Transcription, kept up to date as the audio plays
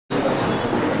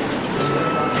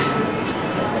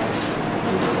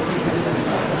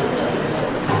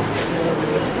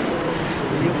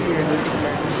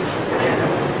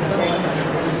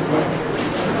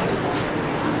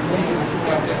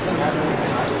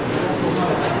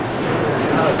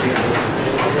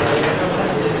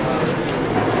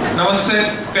नमस्ते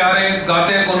प्यारे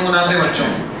गाते गुनगुनाते बच्चों,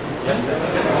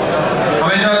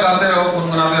 हमेशा गाते रहो,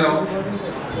 गुनगुनाते रहो,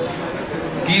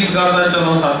 गीत गाता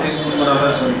चलो साथी,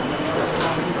 गुनगुनाता चलो।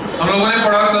 हम लोगों ने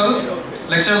पढ़ा कल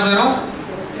लेक्चर 0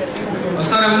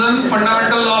 उसका revision,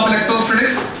 fundamental law of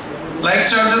electrostatics, like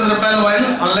charges repel while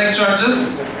unlike charges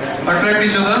attract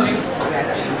each other.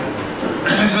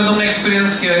 इसमें तुमने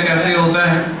एक्सपीरियंस किया है कैसे होता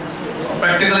है,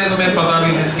 प्रैक्टिकली तुम्हें पता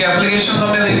भी है। इसकी एप्लीकेशन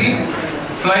हमने देखी,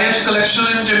 fly ash collection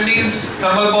in chimneys,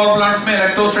 thermal power plants में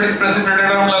इलेक्ट्रोस्टैटिक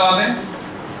प्रेसिपिटेटर हम लगाते हैं।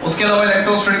 उसके अलावा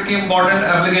इलेक्ट्रोस्टैटिक की इंपॉर्टेंट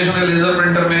एप्लीकेशन है लेजर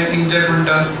प्रिंटर में, इंकजेट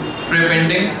प्रिंटर, स्प्रे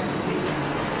पेंटिंग,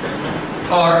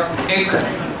 और एक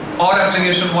और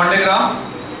एप्लीकेशन वांडेग्राफ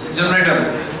जनरेटर।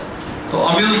 तो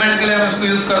अम्यूजमेंट के लिए हम इसको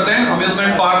यूज करते हैं,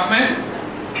 अम्यूजमेंट पार्क्स में,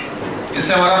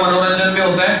 इससे हमारा मनोरंजन भी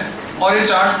होता है। और ये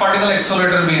चार्ज पार्टिकल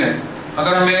एक्सेलरेटर भी है।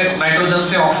 अगर हमें नाइट्रोजन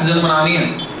से ऑक्सीजन बनानी है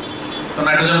तो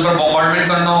नाइट्रोजन पर बॉम्बार्डमेंट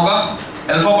करना होगा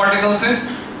अल्फा पार्टिकल से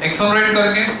एक्सेलरेट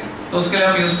करके, तो उसके लिए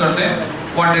हम यूज करते हैं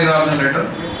वांडेग्राफ जनरेटर।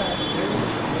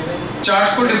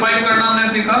 चार्ज को डिफाइन करना हमने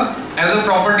सीखा, एज ए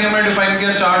प्रॉपर्टी हमने डिफाइन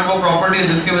किया। चार्ज वो प्रॉपर्टी है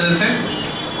जिसकी वजह से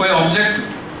कोई ऑब्जेक्ट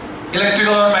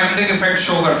इलेक्ट्रिकल और मैग्नेटिक इफेक्ट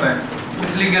शो करता है।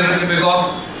 इसलिए बिकॉज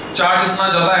चार्ज इतना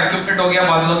ज्यादा एक्यूमुलेट हो गया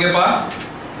बादलों के पास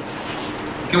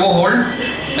कि वो होल्ड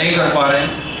नहीं कर पा रहे हैं।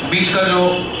 बीच का जो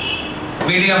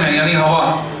मीडियम है यानी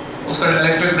हवा, उसका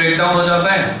इलेक्ट्रिक ब्रेकडाउन हो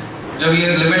जाता है। जब ये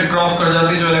लिमिट क्रॉस कर जाती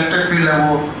है, जो इलेक्ट्रिक फील्ड है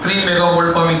वो 3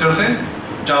 मेगावोल्ट पर मीटर से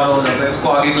ज्यादा हो जाता है। इसको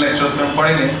आगे के लेक्चर्स में हम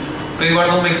पढ़ेंगे। कई बार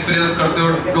तुम एक्सपीरियंस करते हो,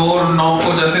 डोर नॉब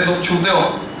को जैसे तुम छूते हो,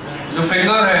 जो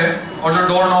फिंगर है और जो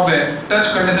डोर नॉब है टच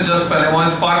करने से जस्ट पहले वहां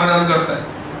स्पार्क रन करता है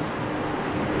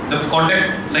जब कांटेक्ट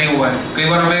नहीं हुआ है। कई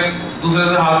बार हमें दूसरे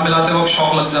से हाथ मिलाते वक्त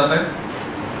शॉक लग जाता है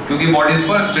क्योंकि बॉडीज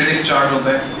पर स्टैटिक चार्ज होता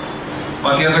है।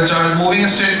 बाकी अगर चार्ज मूविंग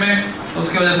स्टेट में तो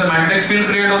उसकी वजह से मैग्नेटिक फील्ड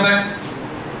क्रिएट होता है।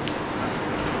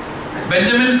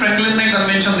 बेंजामिन फ्रैंकलिन ने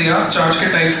कन्वेंशन दिया चार्ज के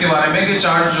टाइप्स के बारे में कि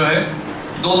चार्ज जो है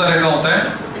 2 तरह का होता है।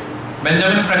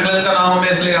 बेंजामिन फ्रैंकलिन का नाम हमें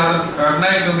इसलिए याद रखना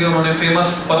है क्योंकि उन्होंने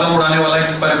फेमस पतंग उड़ाने वाला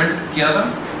एक्सपेरिमेंट किया था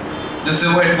जिससे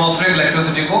वो एटमॉस्फेरिक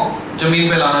इलेक्ट्रिसिटी को जमीन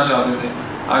पे लाना चाहते थे।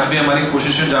 आज भी हमारी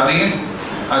कोशिशें जारी हैं,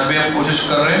 आज भी हम कोशिश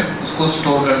कर रहे हैं उसको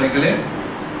स्टोर करने के लिए।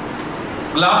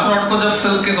 ग्लास रॉड को जब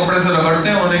सिल्क के कपड़े से रगड़ते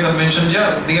हैं, उन्होंने कन्वेंशन दिया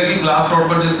कि ग्लास रॉड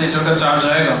पर जिस नेचर का चार्ज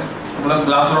आएगा, मतलब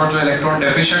ग्लास रॉड जो इलेक्ट्रॉन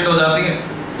डेफिशिएंट हो जाती है,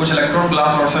 कुछ इलेक्ट्रॉन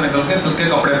ग्लास रॉड से निकल के सिल्क के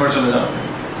कपड़े पर चले जाते हैं।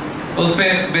 तो उस पे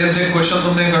बेस्ड एक क्वेश्चन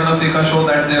तुमने करना सीखा, show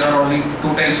that there are only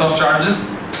 2 types of charges.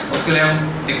 उसके लिए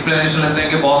हम एक्सप्लेनेशन लेते हैं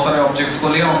कि बहुत सारे ऑब्जेक्ट्स को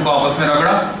लिया, उनको आपस में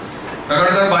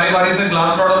रगड़कर बारी बारी से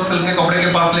ग्लास रॉड और सिल्क के कपड़े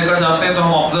के पास लेकर जाते हैं। तो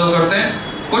हम ऑब्जर्व करते हैं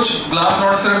कुछ ग्लास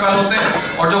रॉड से रिपेल होते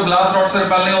हैं और जो ग्लास रॉड से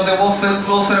रिपेल नहीं होते वो सिल्क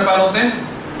क्लॉथ से रिपेल होते हैं।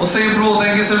 उससे ये प्रूव होता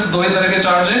है कि सिर्फ 2 ही तरह के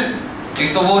चार्ज हैं,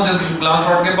 एक तो वो जिस ग्लास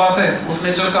रॉड के पास है उस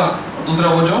नेचर का, और दूसरा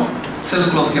वो जो सिल्क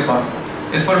क्लॉथ के पास।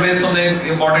 इस पर बेस्ड हमने एक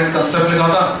इंपॉर्टेंट कांसेप्ट लिखा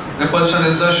था, repulsion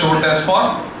is the shore test for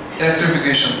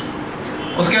electrification.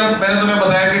 उसके बाद मैंने तुम्हें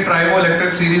बताया कि ट्राइबो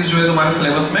इलेक्ट्रिक सीरीज जो है तुम्हारे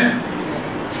सिलेबस में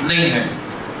नहीं है।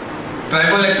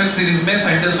 ट्राइबो इलेक्ट्रिक सीरीज में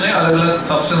साइंटिस्ट ने अलग अलग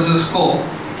सब्सटेंसेस को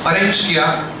अरेंज किया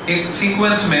एक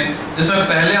सीक्वेंस में, जिसमें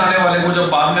पहले आने वाले को जब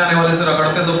बाद में आने वाले से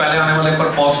रगड़ते हैं तो पहले आने वाले पर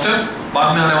पॉजिटिव,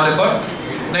 बाद में आने वाले पर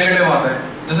नेगेटिव आता है।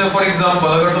 जैसे फॉर एग्जांपल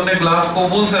अगर तुमने ग्लास को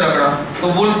वूल से रगड़ा तो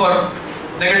वूल पर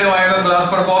नेगेटिव आएगा, ग्लास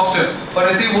पर पॉजिटिव। पर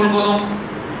इसी वूल को तुम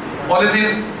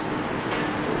पॉलीथीन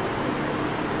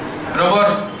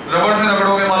रबर से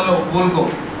रगड़ोगे मान लो वूल को,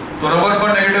 तो रबर पर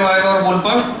नेगेटिव आएगा और वूल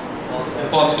पर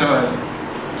पॉजिटिव आएगा।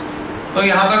 तो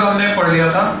यहां तक हमने पढ़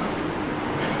लिया था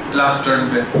लास्ट टर्न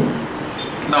पे।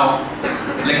 नाउ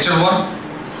लेक्चर 1,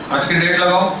 आज की डेट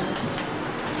लगाओ,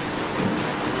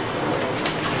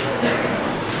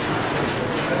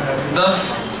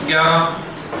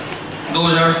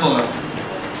 10/11/2016।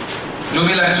 जो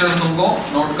भी लेक्चर्स तुमको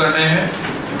नोट करने हैं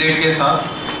डेट के साथ।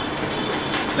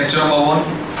 Lecture number 1।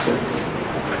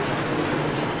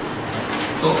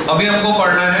 तो अभी हमको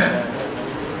पढ़ना है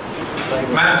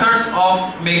methods of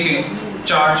making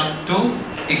charge to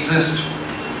exist,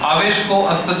 आवेश को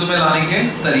अस्तित्व में लाने के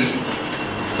तरीके।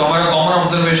 तो हमारा कॉमन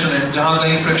ऑब्जर्वेशन है जहां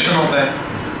कहीं फ्रिक्शन होता है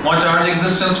वहां चार्ज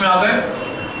एग्जिस्टेंस में आता है।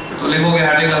 तो लिखोगे,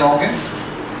 हेडिंग लगाओगे,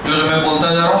 जो मैं बोलता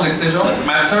जा रहा हूं लिखते जाओ।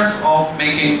 Methods of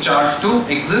making charge to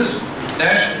exist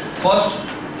dash first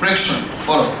friction.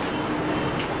 बोलो।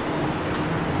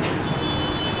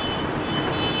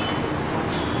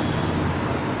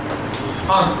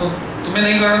 हाँ, तो तुम्हें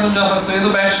नहीं करना तुम जा सकते हो, ये तो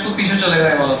बैच तो पीछे चलेगा,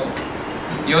 ये वाला तो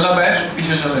ये वाला बैच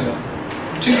पीछे चलेगा,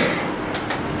 ठीक है।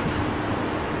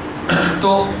 तो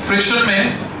फ्रिक्शन में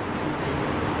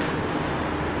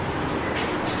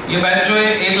ये बैच जो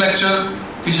है एक लेक्चर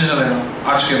पीछे चलेगा,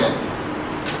 आज के बाद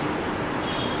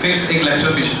फिक्स एक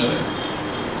लेक्चर पीछे चलेगा।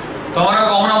 तो हमारा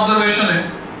कॉमन ऑब्जर्वेशन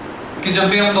है कि जब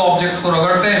भी हम 2 ऑब्जेक्ट्स को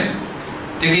रगड़ते हैं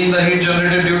taking the heat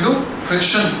generated due to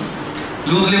friction.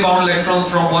 Loosely bound electrons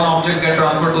from one object get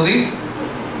transferred to the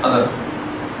other.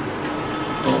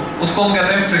 तो उसको हम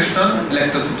कहते हैं फ्रिक्शनल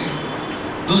इलेक्ट्रिसिटी.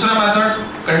 दूसरा मेथड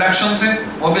कंडक्शन से,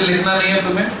 वो भी लिखना नहीं है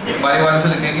तुम्हें, बारी बारी से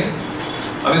लिखेंगे.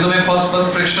 अभी तुम्हें फर्स्ट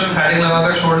बस फ्रिक्शन हेडिंग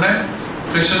लगाकर छोड़ना है.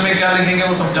 फ्रिक्शन में क्या लिखेंगे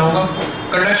वो समझाऊंगा.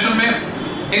 कंडक्शन में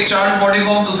एक चार्ज बॉडी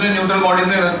को हम दूसरी न्यूट्रल बॉडी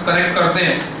से कनेक्ट करते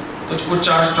हैं तो कुछ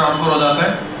चार्ज ट्रांसफर हो जाता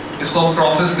है. इसको हम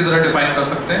प्रोसेस की तरह डिफाइन कर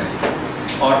सकते हैं.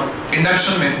 और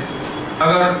इंडक्शन में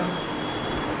अगर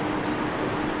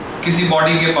किसी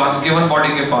बॉडी के पास, गिवन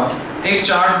बॉडी के पास एक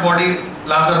चार्ज बॉडी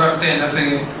लाकर रखते हैं, जैसे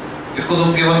ये, इसको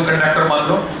तुम गिवन कंडक्टर मान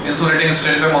लो, इंसुलेटिंग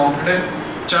स्ट्रेन पे माउंटेड है.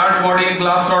 चार्ज बॉडी एक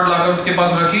ग्लास रॉड लाकर उसके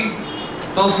पास रखी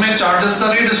तो उसमें चार्जेस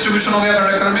का रीडिस्ट्रीब्यूशन हो गया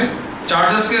कंडक्टर में.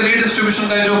 चार्जेस के रीडिस्ट्रीब्यूशन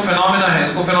का जो फिनोमेना है,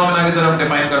 इसको फिनोमेना की तरफ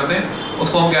डिफाइन करते हैं,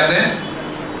 उसको हम कहते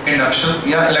हैं इंडक्शन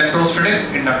या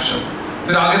इलेक्ट्रोस्टैटिक इंडक्शन.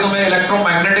 फिर आगे तुम्हें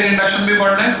इलेक्ट्रोमैग्नेटिक इंडक्शन भी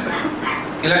पढ़ना है.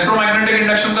 इलेक्ट्रोमैग्नेटिक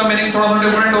इंडक्शन का मीनिंग थोड़ा सा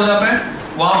डिफरेंट हो जाता है.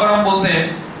 वहां पर हम बोलते हैं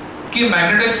कि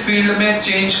मैग्नेटिक फील्ड में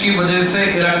चेंज की वजह से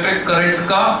इलेक्ट्रिक करंट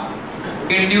का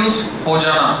इंड्यूस हो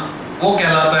जाना, वो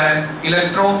कहलाता है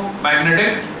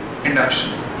इलेक्ट्रोमैग्नेटिक इंडक्शन,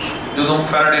 जो तुम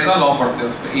फैराडे का लॉ पढ़ते हो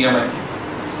उस पे, EMI.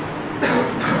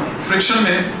 फ्रिक्शन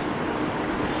में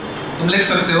तुम लिख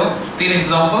सकते हो 3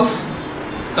 एग्जांपल्स.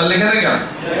 कल लिखे थे क्या?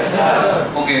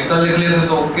 ओके, कल लिख लिए थे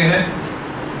तो ओके है.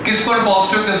 किस पर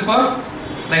पॉजिटिव, किस पर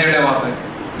नेगेटिव आता है,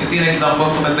 ये 3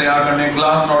 एग्जांपल्स हमें तैयार करने हैं.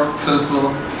 Glass rod, silk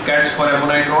cloth, cats for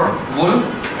ebonite rod, wool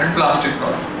and plastic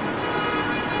rod.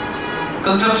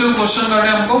 Conceptual question करने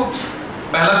हमको.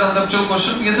 पहला कंसेप्चुअल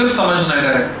क्वेश्चन, ये सिर्फ समझना है,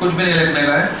 डायरेक्ट कुछ भी नहीं लिखने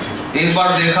का है. एक बार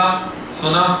देखा,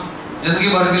 सुना, जिंदगी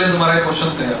भर के लिए तुम्हारा क्वेश्चन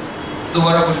तैयार,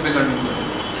 दोबारा कुछ भी करने को.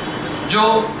 जो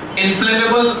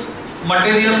इनफ्लेमेबल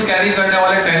मटेरियल कैरी करने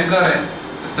वाले टैंकर हैं,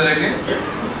 इस तरह के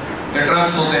या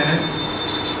ट्रक्स होते हैं,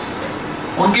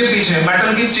 उनके पीछे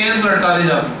मेटल की चेन्स लटका दी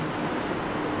जाती.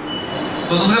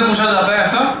 तो तुमसे पूछा जाता है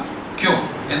ऐसा क्यों,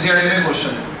 एनसीईआरटी में क्वेश्चन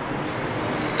है.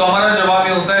 तो हमारा जवाब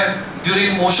ये होता है,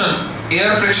 ड्यूरिंग मोशन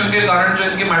एयर फ्रिक्शन के कारण जो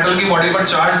इनकी मेटल की बॉडी पर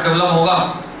चार्ज डेवलप होगा,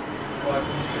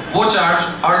 वो चार्ज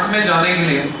अर्थ में जाने के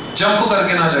लिए जंप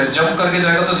करके ना जाए. जंप करके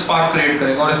जाएगा तो स्पार्क क्रिएट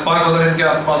करेगा, और स्पार्क अगर इनके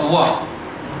आसपास हुआ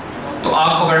तो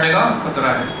आग पकड़ने का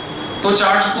खतरा है. तो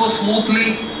चार्ज को स्मूथली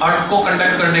अर्थ को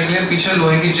कंडक्ट करने के लिए पीछे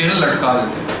लोहे की चेन लटका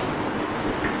देते हैं.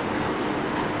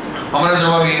 हमारा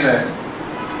जवाब यही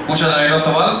रहेगा. पूछा जाएगा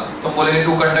सवाल तो बोलेंगे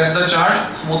to conduct the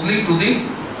charge smoothly to the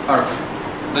earth,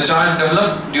 the charge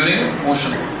develop during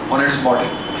motion on its body.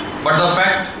 But the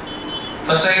fact,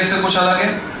 सच्चाई इससे कुछ अलग है.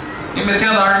 ये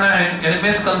मिथ्या धारणा है, यानी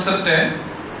मिसकंसेप्ट है.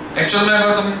 एक्चुअल में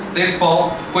अगर तुम देख पाओ,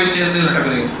 कोई चेन नहीं लटक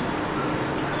रही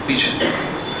पीछे,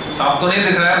 साफ तो नहीं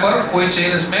दिख रहा है, पर कोई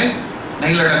चेन इसमें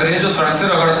नहीं लटक रही है जो सड़क से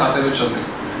रगड़ खाते हुए चल रही.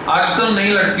 आजकल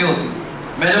नहीं लटकी होती.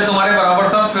 मैं जब तुम्हारे बराबर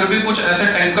था फिर भी कुछ ऐसे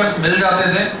टैंकर्स मिल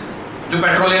जाते थे जो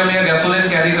पेट्रोलियम या गैसोलीन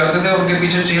कैरी करते थे, उनके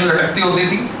पीछे चेन लटकती होती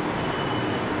थी.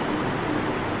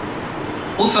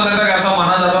 उस समय तक ऐसा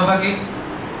माना जाता था कि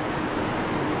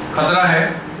खतरा है.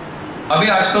 अभी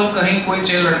आजकल कहीं कोई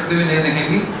चेन लटकती हुई नहीं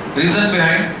दिखेगी. रीजन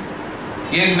बिहाइंड,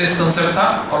 ये एक मिसकंसेप्ट था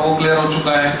और वो क्लियर हो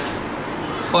चुका है.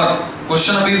 पर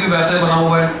क्वेश्चन अभी भी वैसे बना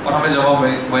हुआ है और हमें जवाब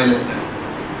वही लिखना है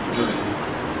जो है.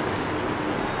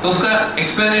 तो उसका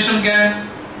एक्सप्लेनेशन क्या है?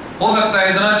 हो सकता है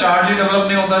इतना चार्ज ही डेवलप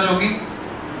नहीं होता जो कि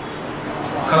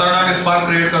खतरनाक स्पार्क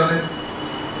क्रिएट कर दे.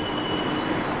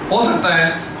 हो सकता है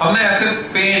हमने ऐसे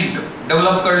पेंट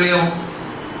डेवलप कर लिया हो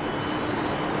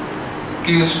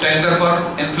कि उस टैंकर पर,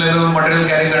 इनफ्लेमेबल मटेरियल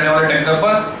कैरी करने वाले टैंकर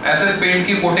पर ऐसे पेंट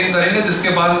की कोटिंग करेंगे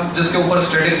जिसके ऊपर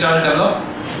स्टैटिक चार्ज डेवलप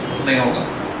नहीं होगा.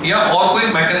 या और कोई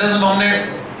मैकेनिज्म हमने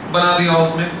बना दिया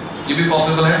उसमें, ये भी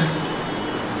पॉसिबल है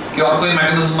कि और कोई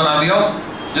मैकेनिज्म बना दिया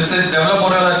जिससे डेवलप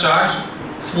होने वाला चार्ज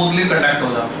स्मूथली कंडक्ट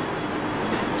हो जाए.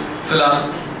 फिलहाल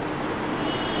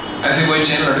ऐसी कोई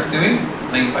चेन लटकती हुई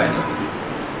नहीं पाएगा.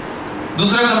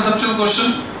 दूसरा कंसेप्चुअल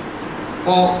क्वेश्चन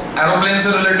वो एरोप्लेन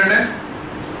से रिलेटेड है.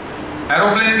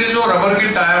 एरोप्लेन के जो रबर के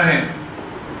टायर हैं,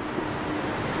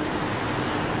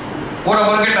 वो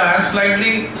रबर के टायर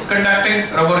स्लाइटली कंडक्टिंग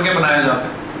रबर के बनाए जाते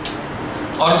हैं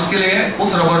और उसके लिए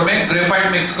उस रबर में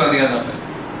ग्रेफाइट मिक्स कर दिया जाता है.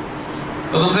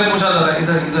 तो तुमसे पूछा जाता है,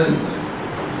 इधर इधर इधर,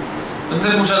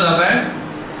 तुमसे पूछा जाता है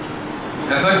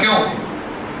ऐसा क्यों?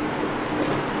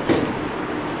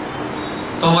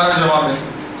 तो हमारा जवाब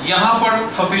है यहां पर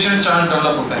सफिशिएंट चार्ज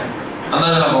डेवलप होता है.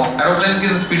 अंदाजा लगाओ, एरोप्लेन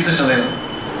किस स्पीड से चलेगा?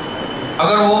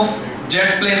 अगर वो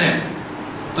जेट प्लेन है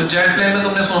तो जेट प्लेन में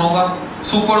तुमने सुना होगा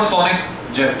सुपरसोनिक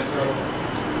जेट.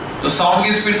 तो साउंड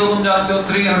की स्पीड तो तुम जानते हो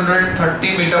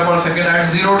 330 मीटर पर सेकेंड एट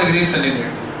 0 डिग्री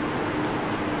सेंटीग्रेड.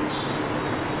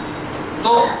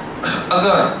 तो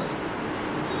अगर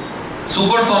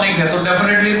सुपरसोनिक है तो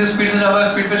डेफिनेटली इस स्पीड से ज्यादा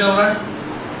स्पीड पे चल रहा है.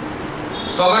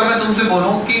 तो अगर मैं तुमसे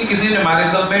बोलूं कि किसी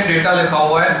न्यूमेरिकल में डेटा लिखा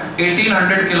हुआ है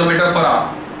 1800 kilometre per hour,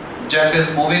 jet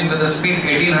is moving with speed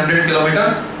 1800 kilometre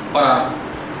per hour,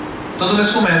 तो तुम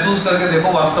इसको महसूस करके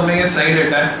देखो वास्तव में ये सही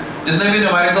डेटा है। जितने भी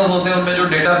न्यूमेरिकल्स होते हैं उनमें जो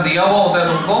डेटा दिया हुआ होता है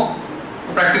तुमको,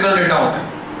 वो प्रैक्टिकल डेटा होता है।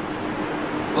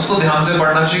 उसको ध्यान से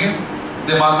पढ़ना चाहिए,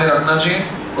 दिमाग में रखना चाहिए,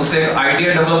 उससे एक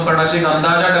आइडिया डेवलप करना चाहिए, एक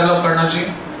अंदाजा डेवलप करना चाहिए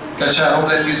कि अच्छा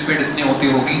एरोप्लेन की स्पीड इतनी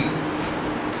होती होगी।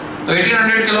 तो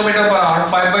 1800 किलोमीटर पर आवर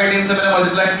 5/18 से मैंने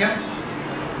मल्टीप्लाई किया,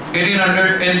 1800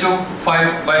 into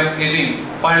 5/18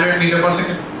 500 मीटर पर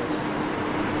सेकेंड।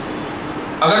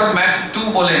 अगर मैक 2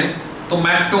 बोले तो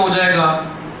मैक 2 हो जाएगा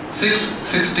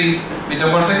 660 मीटर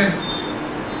पर सेकेंड।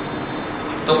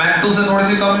 तो मैक 2 से थोड़ी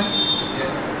सी कम है।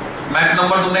 मैक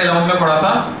नंबर तुमने 11 में पढ़ा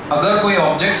था, अगर कोई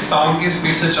ऑब्जेक्ट साउंड की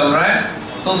स्पीड से चल रहा है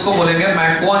तो उसको बोलेंगे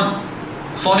मैक 1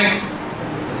 सोनिक,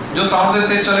 जो साउंड से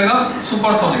तेज चलेगा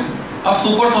सुपरसोनिक। अब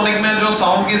सुपरसोनिक में जो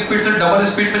साउंड की स्पीड से डबल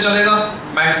स्पीड पे चलेगा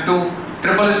मैक 2,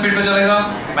 ट्रिपल स्पीड पे चलेगा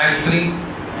मैक 3,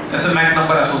 ऐसे मैक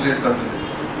नंबर एसोसिएट करते थे।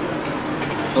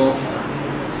 तो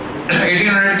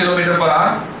 1800 किलोमीटर पर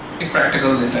आवर एक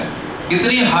प्रैक्टिकल डेटा है।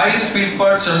 इतनी हाई स्पीड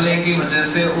पर चलने की वजह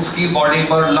से उसकी बॉडी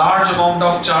पर large amount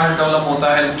of charge develop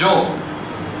होता है, जो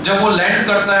जब वो लैंड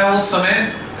करता है उस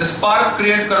समय स्पार्क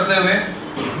क्रिएट करते हुए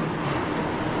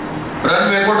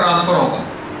रनवे को ट्रांसफर होगा।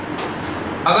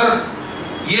 अगर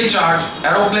ये चार्ज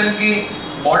एरोप्लेन की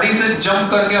बॉडी से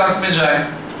जंप करके अर्थ में जाए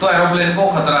तो एरोप्लेन को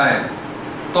खतरा है।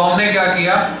 तो हमने क्या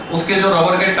किया, उसके जो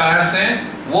रबर के टायर्स हैं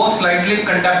वो स्लाइटली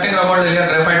कंडक्टिंग रबर ले लिया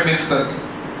ग्रेफाइट मिक्स करके,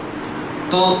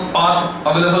 तो पाथ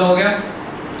अवेलेबल हो गया।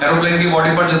 एरोप्लेन की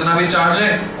बॉडी पर जितना भी चार्ज है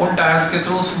उन टायर्स के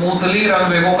थ्रू स्मूथली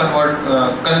रनवे को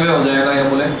कन्वे हो जाएगा, या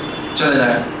बोले चले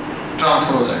जाएगा,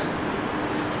 ट्रांसफर हो जाएगा।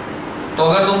 तो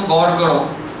अगर तुम गौर करो,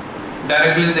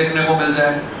 डायरेक्टली देखने को मिल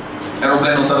जाए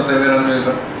एरोप्लेन उतरते हुए रनवे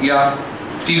पर, या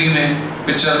टीवी में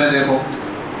पिक्चर में देखो,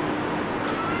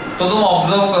 तो तुम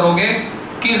ऑब्जर्व करोगे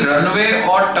कि रनवे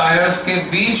और टायर्स के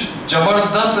बीच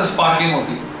जबरदस्त स्पार्किंग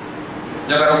होती है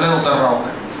जब एरोप्लेन उतर रहा होता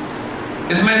है।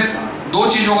 इसमें दो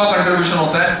चीजों का कंट्रीब्यूशन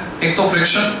होता है, एक तो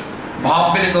फ्रिक्शन, भाप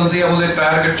भी निकलती है, बोले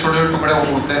टायर के छोटे छोटे टुकड़े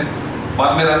होते हैं।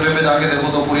 बाद में रनवे पे जाके देखो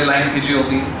तो पूरी लाइन खींची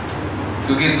होती है,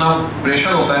 क्योंकि इतना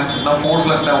प्रेशर होता है, इतना फोर्स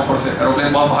लगता है ऊपर से, एरोप्लेन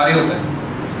बहुत भारी होता है।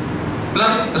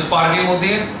 प्लस स्पार्किंग होती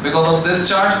है because of this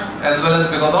charge as well as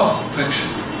because of friction.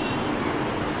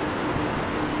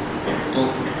 तो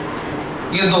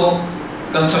ये दो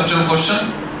conceptual question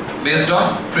based on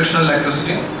frictional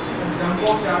electricity.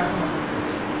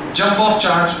 Jump of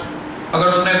charge, अगर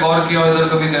तुमने गौर किया इधर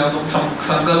कभी गए हो तो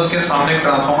संकल्प के सामने एक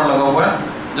ट्रांसफार्मर लगा हुआ है,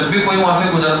 जब भी कोई वहां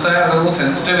से गुजरता है अगर वो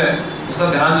सेंसिटिव है उसका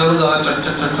ध्यान जरूर ज्यादा चट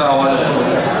चट चट आवाज होता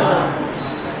है।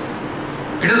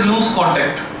 It is loose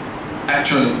contact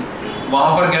actually.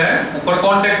 वहां पर क्या है, ऊपर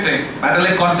कॉन्टेक्ट है,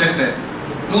 मेटालिक कॉन्टेक्ट है,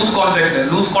 लूज कॉन्टेक्ट है।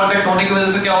 लूज कॉन्टेक्ट होने की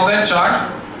वजह से क्या होता है, चार्ज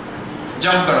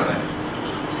जंप करता है।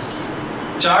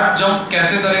 चार्ज जंप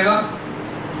कैसे करेगा,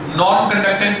 नॉन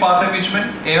कंडक्टिंग पाथ है बीच में,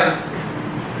 एयर,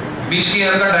 बीच की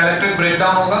एयर का डायरेक्ट्रिक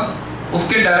ब्रेकडाउन होगा,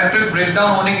 उसके डायरेक्ट्रिक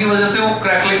ब्रेकडाउन होने की वजह से वो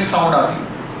क्रैकलिंग साउंड आती है,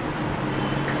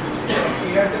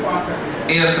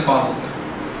 एयर से पास होता है।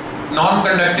 नॉन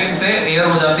कंडक्टिंग से एयर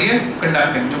हो जाती है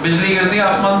कंडक्टिंग, जो बिजली गिरती है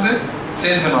आसमान से,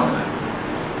 सेम फिनोमेना है।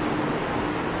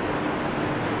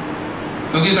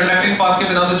 क्योंकि कंडक्टिंग पाथ के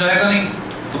बिना तो जाएगा नहीं,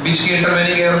 तो बीच की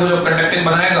इंटरवेनिंग एयर को जब कंडक्टिंग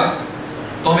बनाएगा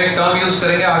तो हम एक टर्म यूज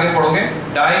करेंगे, आगे पढ़ोगे,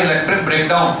 डाई इलेक्ट्रिक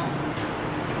ब्रेकडाउन।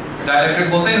 डाइलेक्ट्रिक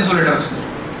बोलते हैं इंसुलेटर्स को।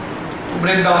 तो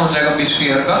ब्रेक डाउन हो जाएगा बीच की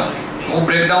एयर का, वो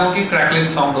ब्रेक डाउन की क्रैकलिंग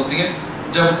साउंड होती है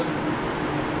जब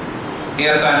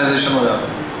एयर का आयनाइजेशन हो जाता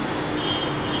है।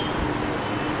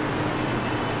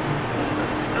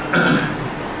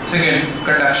 सेकेंड,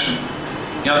 कंडक्शन,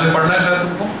 यहां से पढ़ना है शायद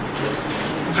तुमको।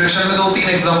 फ्रिक्शन में 2-3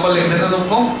 एग्जांपल लिखने थे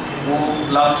तुमको, वो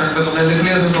लास्ट टर्न पे तुमने लिख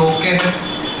लिया तो ओके है।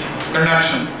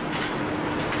 कंडक्शन,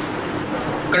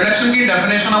 कंडक्शन की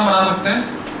डेफिनेशन हम बना सकते हैं,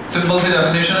 सिंपल सी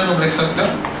डेफिनेशन है, तुम लिख सकते हो।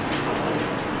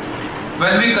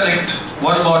 When we connect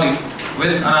one body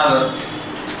with another,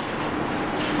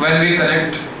 when we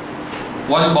connect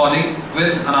one body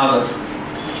with another,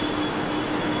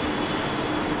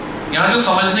 यहां जो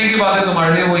समझने की बात है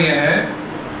तुम्हारे लिए वो ये है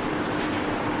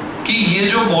कि ये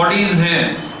जो बॉडीज हैं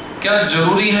क्या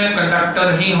जरूरी है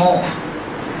कंडक्टर ही हो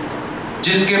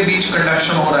जिनके बीच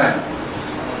कंडक्शन हो रहा है,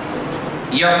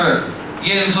 या फिर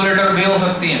ये इंसुलेटर भी हो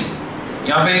सकती हैं।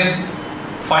 यहां पे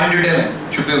फाइन डिटेल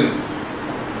है छुपी हुई।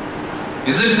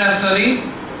 Is it necessary?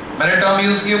 मैंने टर्म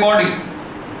यूज की बॉडी,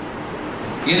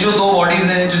 ये जो दो बॉडीज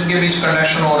हैं जिनके बीच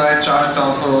कंडक्शन हो रहा है, चार्ज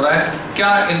ट्रांसफर हो रहा है, क्या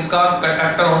इनका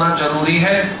कंडक्टर होना जरूरी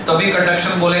है तभी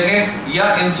कंडक्शन बोलेंगे, या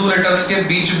इंसुलेटर्स के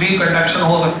बीच भी कंडक्शन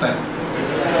हो सकता है?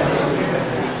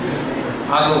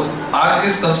 हाँ, तो आज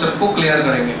इस कंसेप्ट को क्लियर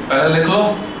करेंगे। पहले लिख लो,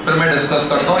 फिर मैं डिस्कस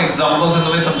करता हूँ, एग्जाम्पल से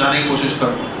तुम्हें समझाने की कोशिश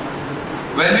करता हूँ।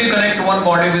 When we connect one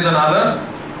body with another,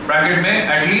 bracket में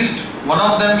at least one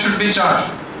of them should be charged,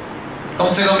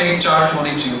 कम से कम एक चार्ज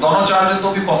होनी चाहिए, दोनों चार्ज है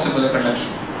तो भी पॉसिबल है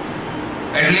conduction,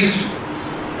 at least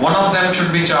one of them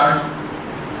should be charged,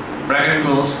 bracket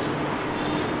close,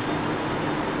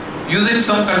 using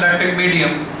some conducting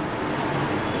medium,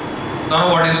 दोनों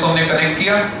बॉडीज को हमने कनेक्ट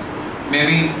किया, मे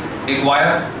बी एक वायर,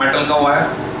 मेटल का wire,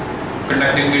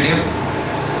 conducting medium,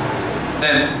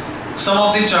 then some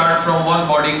of the charge from one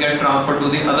body get transferred to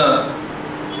the other.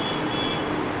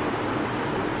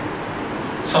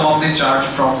 Some of the charge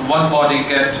from one body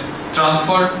get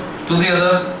transferred to the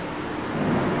other.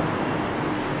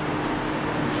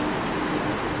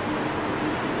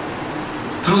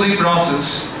 Through the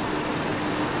process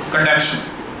conduction.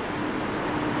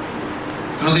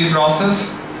 Through the process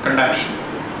conduction.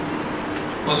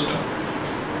 First term.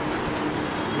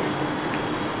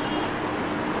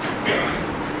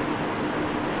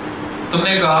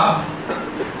 तुमने कहा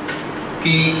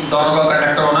कि दोनों का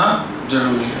conductor होना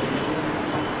जरूरी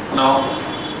है। Now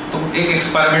तुम एक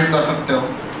एक्सपेरिमेंट कर सकते हो।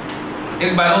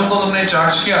 एक बैलून को तुमने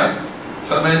चार्ज किया,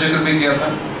 कल मैंने जिक्र भी किया था।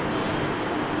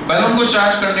 बैलून को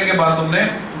चार्ज करने के बाद तुमने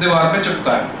दीवार पे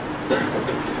चिपकाया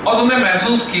और तुमने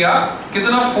महसूस किया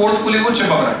कितना फोर्सफुली वो चिपक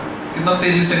रहा है, कितना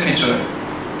तेजी से खींच रहा है।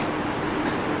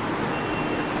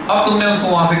 अब तुमने उसको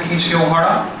वहां से खींच के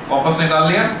उखाड़ा, वापस निकाल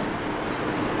लिया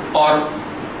और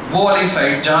वो वाली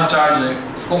साइड जहां चार्ज है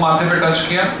उसको माथे पे टच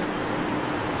किया।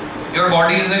 Your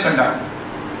body is a conductor,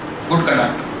 good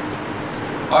conductor,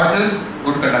 earth is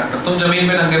good conductor. तुम जमीन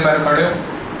पे नंगे पैर खड़े हो,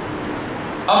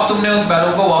 अब तुमने उस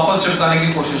बैलून को वापस चिपकाने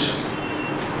की कोशिश की।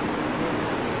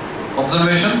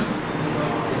 ऑब्जर्वेशन,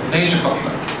 नहीं चिपकता।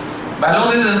 Balloon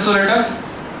is insulator,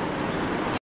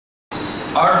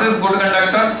 earth is good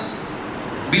conductor,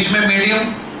 बीच में मीडियम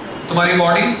तुम्हारी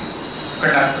बॉडी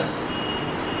कंडक्टर।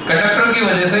 कंडक्टर की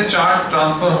वजह से चार्ज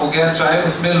ट्रांसफर हो गया, चाहे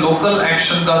उसमें लोकल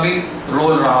एक्शन का भी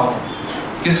रोल रहा हो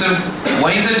कि सिर्फ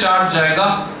वहीं से चार्ज जाएगा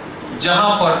जहां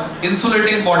पर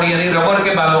इंसुलेटिंग बॉडी यानी रबर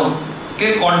के बैलून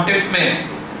के कांटेक्ट में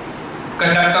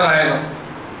कंडक्टर आएगा,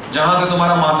 जहां से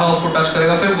तुम्हारा माथा उसको टच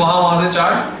करेगा, सिर्फ वहां से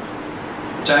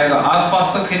चार्ज जाएगा,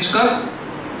 आसपास का खींचकर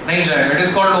नहीं जाएगा। It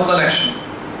is called local action.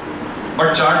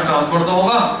 But charge transfer तो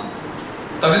होगा,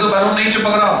 तभी तो बैलून नहीं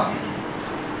चिपक रहा।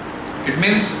 इट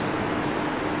मींस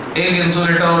एक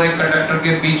इंसुलेटर और एक कंडक्टर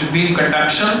के बीच भी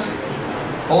कंडक्शन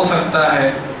हो सकता है,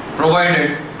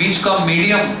 प्रोवाइडेड बीच का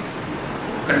मीडियम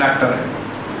कंडक्टर है।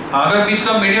 अगर बीच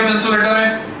का मीडियम इंसुलेटर है,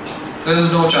 there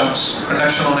is no chance,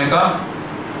 conduction होने का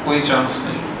कोई चांस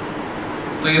नहीं।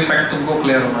 तो ये फैक्ट तुमको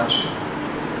क्लियर होना चाहिए।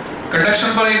 कंडक्शन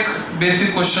पर एक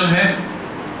बेसिक क्वेश्चन है,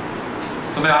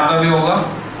 तुम्हें आता भी होगा,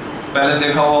 पहले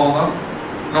देखा हुआ होगा,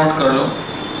 नोट कर लो।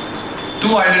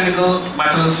 Two identical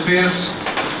metal spheres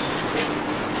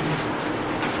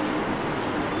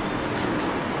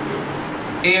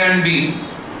A and B,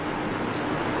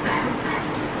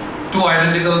 two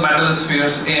identical metal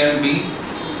spheres A and B,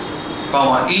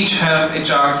 comma, each have a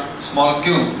charge small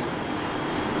q.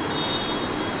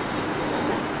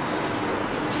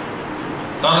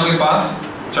 दोनों के पास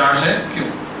चार्ज है q,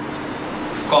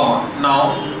 comma. Now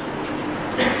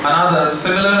another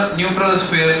similar neutral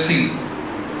sphere C,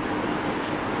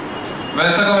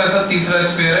 वैसा का वैसा तीसरा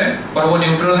sphere है पर वो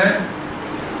न्यूट्रल है।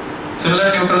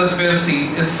 Similar neutral sphere C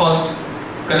is first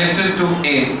connected to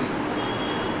A.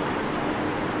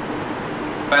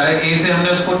 पहले A से हमने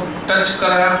उसको टच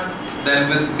कराया, then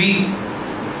with B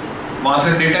वहां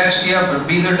से डिटैच किया, फिर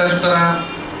B से टच कराया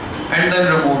and then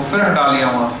removed, फिर हटा लिया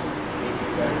वहां से।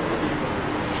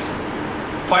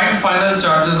 Find final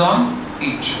charges on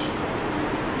each.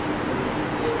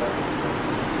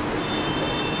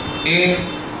 A,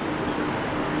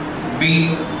 B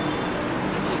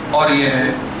और ये है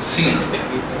C।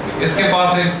 इसके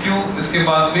पास है Q, इसके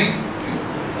पास भी Q।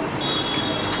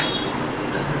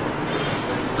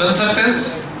 Concept is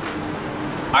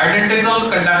identical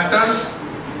conductors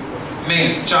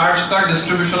में चार्ज का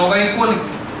डिस्ट्रीब्यूशन होगा इक्वली।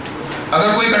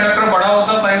 अगर कोई कंडक्टर बड़ा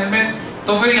होता साइज में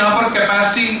तो फिर यहाँ पर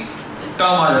कैपेसिटी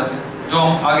टर्म आ जाती है, जो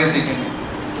हम आगे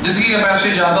सीखेंगे। जिसकी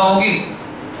कैपेसिटी ज्यादा होगी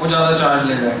वो ज्यादा चार्ज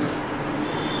ले जाएगा।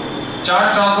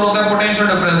 चार्ज ट्रांसफर होता है पोटेंशियल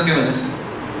डिफरेंस की वजह से,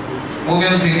 वो भी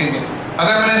हम सीखेंगे।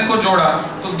 अगर मैंने इसको जोड़ा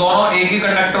तो दोनों एक ही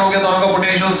कंडक्टर हो गया, दोनों का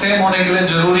पोटेंशियल सेम होने के लिए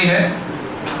जरूरी है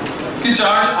कि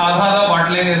चार्ज आधा आधा बांट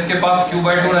लेंगे। इसके पास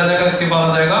q/2 रह जाएगा, इसके पास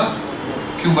आ जाएगा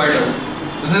q/2।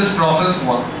 This is process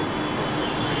 1।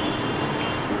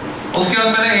 उसके बाद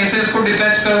मैंने A से इसको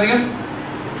डिटैच कर दिया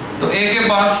तो A के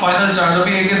पास फाइनल चार्ज,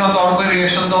 अभी A के साथ और कोई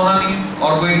रिएक्शन तो होना नहीं है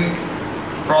और कोई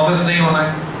प्रोसेस नहीं होना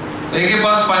है, तो A के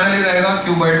पास फाइनली रहेगा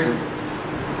q/2।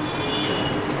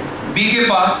 B के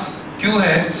पास Q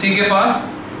है, C के पास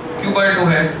Q/2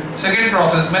 है। सेकेंड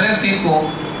प्रोसेस, मैंने C को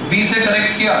B से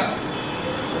कनेक्ट किया,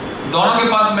 दोनों के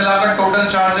पास मिलाकर टोटल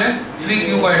चार्ज है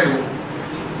 3Q/2।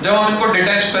 जब हम इनको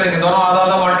डिटैच करेंगे, दोनों आधा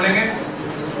आधा बांट लेंगे,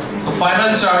 तो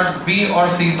फाइनल चार्ज B और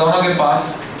C दोनों के पास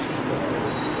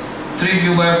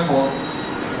 3Q/4,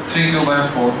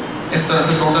 3Q/4, इस तरह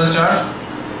से टोटल चार्ज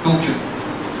 2Q।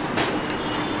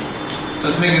 तो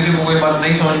इसमें किसी को कोई बात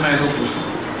नहीं समझ में आए तो पूछो,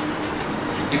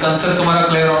 ये कंसेप्ट तुम्हारा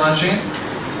क्लियर होना चाहिए।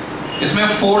 इसमें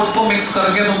फोर्स को मिक्स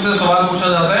करके तुमसे सवाल पूछा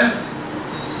जाता है,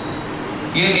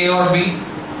 ये A और B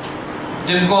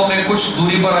जिनको हमने कुछ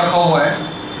दूरी पर रखा हुआ है,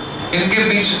 इनके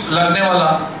बीच लगने वाला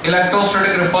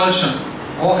इलेक्ट्रोस्टैटिक रिपल्शन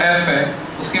वो F है,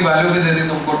 उसकी वैल्यू भी दे दी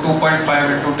तुमको 2.5 ×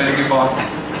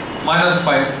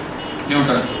 10⁻⁵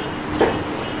 न्यूटन।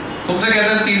 तुमसे कहते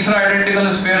हैं तीसरा आइडेंटिकल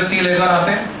स्फीयर C लेकर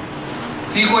आते हैं,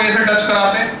 C को A से टच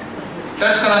कराते हैं,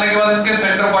 टच कराने के बाद इनके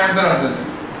सेंटर पॉइंट पे रख देते हैं।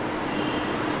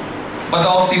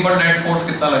 बताओ C पर नेट फोर्स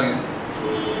कितना लगेगा?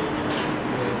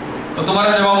 तो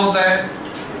तुम्हारा जवाब होता है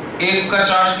एक का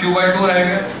चार्ज Q/2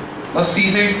 रहेगा, बस C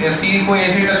को A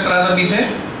से टच कराया था, B से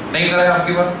नहीं कराया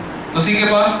आपकी बात, तो C के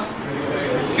पास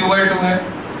Q/2 है।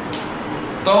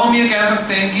 तो हम ये कह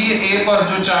सकते हैं कि A पर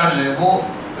जो चार्ज है वो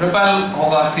रिपेल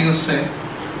होगा C उससे,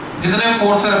 जितने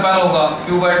फोर्स से रिपेल होगा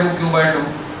Q/2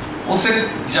 उससे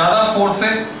ज्यादा फोर्स से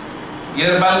ये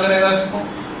रिपेल करेगा इसको।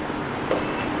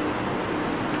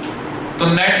 तो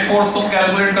नेट फोर्स तुम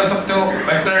कैलकुलेट कर सकते हो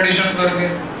वेक्टर एडिशन करके,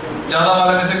 ज्यादा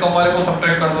वाले में से कम वाले को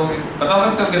सब्ट्रैक्ट कर दोगे, बता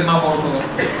सकते हो कितना फोर्स होगा।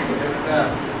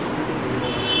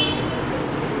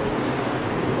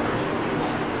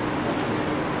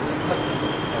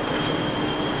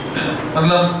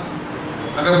 मतलब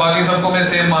अगर बाकी सबको मैं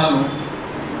सेम मान लूं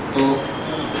तो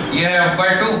ये है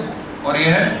F/2 और ये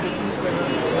है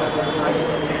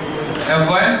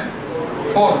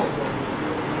F/4,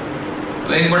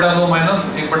 तो 1/2 माइनस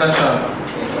 1/4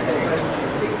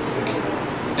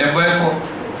 F/4,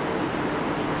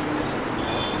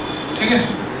 ठीक है।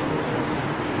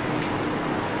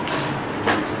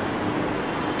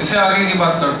 इससे आगे की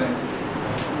बात करते हैं।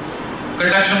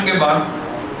 कंडक्शन के बाद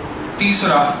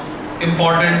तीसरा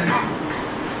इंपॉर्टेंट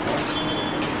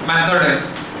मेथड है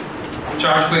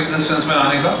चार्ज को एग्जिस्टेंस में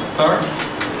लाने का, थर्ड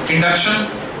इंडक्शन,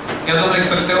 या तो लिख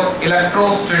सकते हो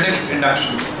इलेक्ट्रोस्टैटिक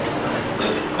इंडक्शन,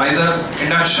 आइदर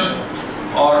इंडक्शन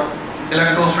और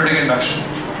इलेक्ट्रोस्टैटिक इंडक्शन।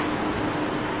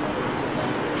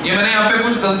 ये मैंने यहाँ पे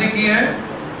कुछ गलती की है।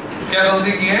 क्या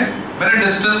गलती की है? मैंने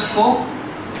डिस्टेंस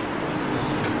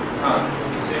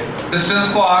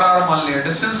को r मान लिया,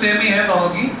 डिस्टेंस सेम ही है दोनों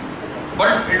की,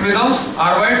 बट इट बिकम्स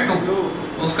r/2,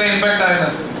 उसका इंपैक्ट आएगा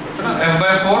इसमें, है ना,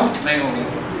 F/4 नहीं होगी,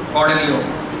 अकॉर्डिंगली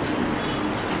होगी।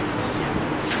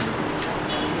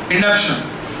 इंडक्शन,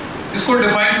 इसको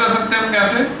डिफाइन कर सकते हैं हम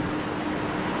कैसे?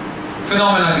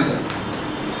 फिनोमेना की तरह।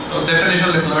 तो डेफिनेशन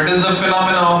लिख लो, it is the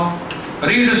phenomena of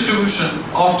redistribution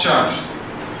of charge.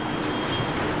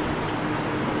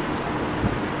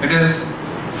 It is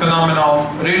phenomena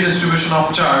of redistribution of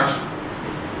charge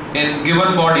in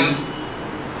given body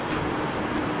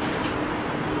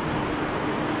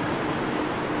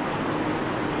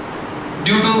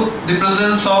due to the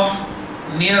presence of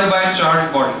nearby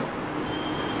charged body.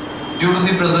 Due to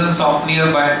the presence of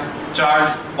nearby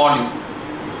charged body.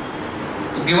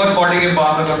 तो given body के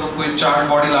पास अगर तुम कोई charged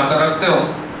body लाकर रखते हो,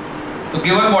 तो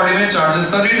given body में charges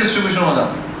का redistribution हो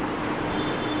जाता है।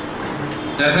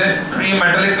 जैसे ये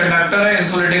मेटालिक कंडक्टर है,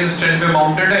 इंसुलेटिंग स्टैंड पे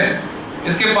माउंटेड है,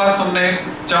 इसके पास तुमने एक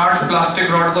चार्ज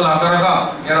प्लास्टिक रॉड को लाकर रखा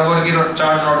या रबर की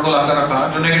चार्ज रॉड को लाकर रखा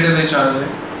जो नेगेटिवली चार्ज है,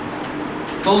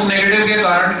 तो उस नेगेटिव के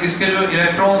कारण इसके जो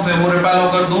इलेक्ट्रॉन्स हैं वो रिपेल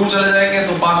होकर दूर चले जाएंगे,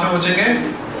 तो पास में बचेंगे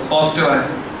पॉजिटिव आयन।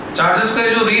 चार्जेस का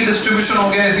जो रीडिस्ट्रीब्यूशन हो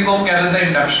गया, इसी को हम कह देते हैं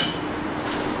इंडक्शन।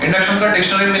 इंडक्शन का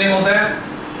डिक्शनरी मीनिंग होता है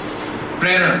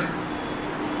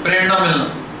प्रेरणा मिलना।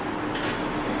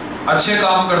 अच्छे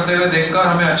काम करते हुए देखकर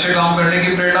हमें अच्छे काम करने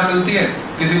की प्रेरणा मिलती है,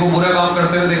 किसी को बुरा काम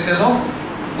करते हुए देखते तो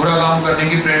बुरा काम करने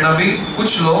की प्रेरणा भी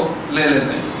कुछ लोग ले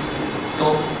लेते हैं। तो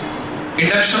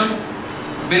इंडक्शन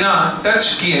बिना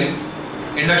टच किए,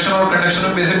 इंडक्शन और कंडक्शन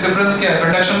में बेसिक डिफरेंस क्या है?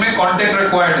 कंडक्शन में कांटेक्ट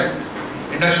रिक्वायर्ड है,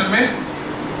 इंडक्शन में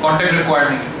कांटेक्ट रिक्वायर्ड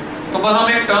नहीं है। तो बस हम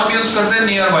एक टर्म यूज करते हैं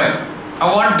नियर बाय। अब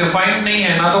वहां डिफाइन नहीं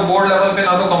है, ना तो बोर्ड लेवल पे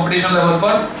ना तो कंपटीशन लेवल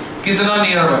पर, कितना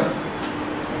नियर बाय,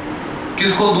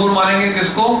 किसको दूर मानेंगे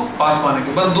किसको पास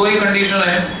मानेंगे। बस दो ही कंडीशन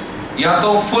है, या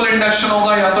तो फुल इंडक्शन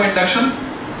होगा या तो इंडक्शन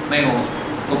नहीं होगा।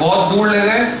 तो बहुत दूर ले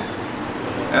गए,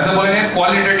 ऐसे बोलेंगे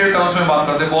क्वालिटेटिव टर्म्स में बात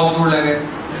करते, बहुत दूर ले गए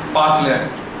पास ले आए,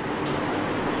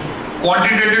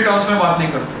 क्वांटिटेटिव टर्म्स में बात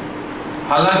नहीं करते।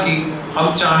 हालांकि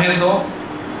हम चाहें तो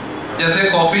जैसे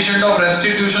कोएफिशिएंट ऑफ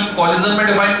रेस्टिट्यूशन कोलिजन में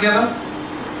डिफाइन किया था,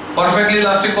 परफेक्टली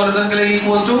इलास्टिक कोलिजन के लिए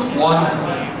इक्वल टू 1,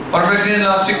 परफेक्टली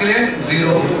इलास्टिक के लिए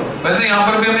 0। वैसे यहाँ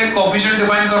पर भी हम एक कोएफिशिएंट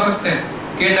डिफाइन कर सकते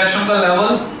हैं कि इंडक्शन का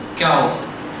लेवल क्या हो।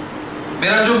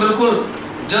 मेरा जो बिल्कुल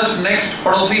जस्ट नेक्स्ट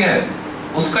पड़ोसी है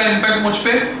उसका इंपैक्ट मुझ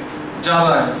पे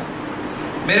ज्यादा है,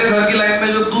 मेरे घर की लाइन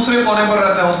में जो दूसरे कोने पर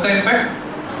रहता है उसका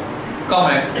इंपैक्ट कम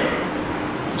है,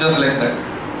 जस्ट लाइक दैट।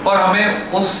 पर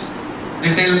हमें उस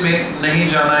डिटेल में नहीं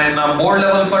जाना है, ना बोर्ड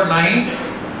लेवल पर ना ही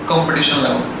कंपटीशन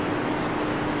लेवल।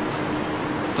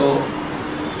 तो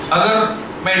अगर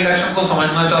मैं इंडक्शन को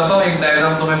समझना चाहता हूं, एक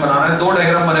डायग्राम तुम्हें बनाना है, 2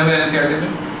 डायग्राम बने हुए हैं एनसीईआरटी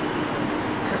में।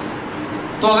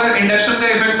 तो अगर इंडक्शन का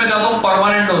इफेक्ट में चाहता हूं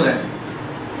परमानेंट हो जाए,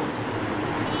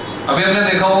 अभी हमने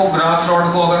देखा वो ग्लास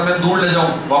रॉड को अगर मैं दूर ले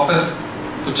जाऊं वापस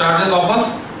तो चार्जेस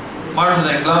वापस मर्ज हो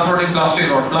जाएंगे। ग्लास रॉड इन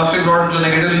प्लास्टिक रॉड जो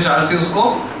नेगेटिवली चार्ज थी उसको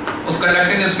उस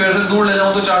कंडक्टिंग स्फीयर से दूर ले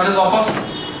जाऊं तो चार्जेस वापस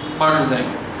मर्ज हो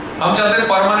जाएंगे। हम चाहते हैं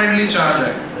परमानेंटली चार्ज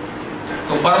है,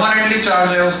 तो परमानेंटली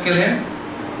चार्ज है उसके लिए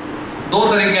 2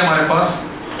 तरीके हमारे पास।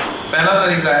 पहला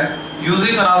तरीका है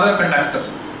यूजिंग अनदर कंडक्टर,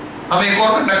 हम एक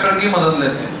और कंडक्टर की मदद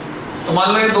लेते हैं। तो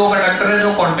मान लो ये 2 कंडक्टर है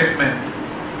जो कांटेक्ट में है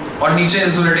और नीचे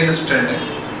इंसुलेटिंग स्ट्रैंड है।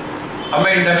 अब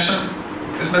मैं इंडक्शन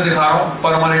इसमें दिखा रहा हूँ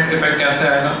परमानेंट इफेक्ट कैसे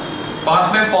आएगा।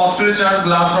 पास में पॉजिटिव चार्ज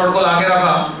ग्लास रॉड को लाके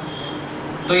रखा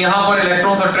तो यहाँ पर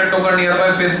इलेक्ट्रॉन्स अट्रैक्ट होकर नियर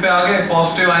बाय फेस पे आ गए,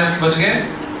 पॉजिटिव आयंस बच गए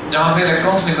जहां से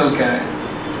इलेक्ट्रॉन्स निकल के आए।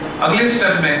 अगले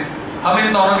स्टेप में हम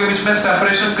इन दोनों के बीच में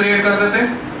सेपरेशन क्रिएट कर देते हैं।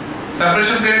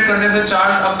 सेपरेशन क्रिएट करने से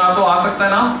चार्ज अब ना तो आ सकता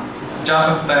है ना जा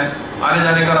सकता है, आने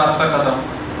जाने का रास्ता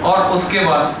खत्म। और उसके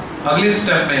बाद अगली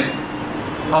स्टेप में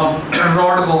हम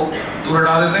रॉड को दूर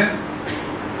हटा देते हैं।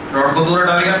 रॉड को दूर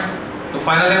हटा दिया तो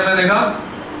फाइनली हमने देखा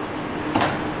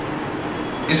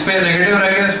इस पे नेगेटिव रह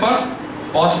गया, इस पर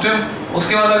पॉजिटिव।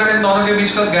 उसके बाद अगर इन दोनों के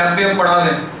बीच का गैप भी हम बढ़ा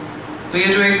दें तो ये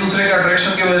जो एक दूसरे के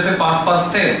अट्रैक्शन की वजह से पास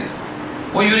पास थे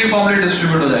वो यूनिफॉर्मली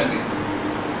डिस्ट्रीब्यूट हो जाएंगे।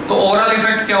 तो ओवरऑल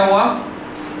इफेक्ट क्या हुआ,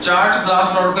 चार्ज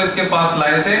ग्लास रॉड को इसके पास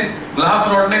लाए थे, ग्लास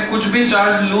रॉड ने कुछ भी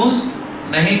चार्ज लूज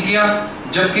नहीं किया,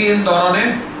 जबकि इन दोनों ने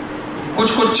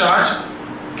कुछ कुछ चार्ज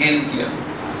गेन किया।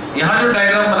 यहाँ जो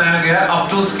डायग्राम बनाया गया है अप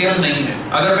टू स्केल नहीं है।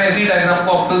 अगर मैं इसी डायग्राम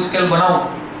को अप टू स्केल बनाऊं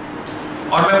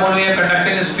और मैं बोलूं ये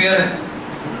कंडक्टिंग स्फीयर है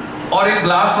और एक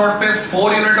ग्लास रॉड पे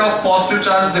 4 यूनिट ऑफ पॉजिटिव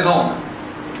चार्ज दिखाऊं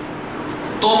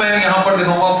तो मैं यहां पर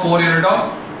दिखाऊंगा 4 यूनिट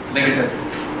ऑफ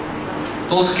नेगेटिव।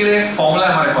 तो उसके लिए एक फॉर्मूला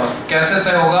है हमारे पास, कैसे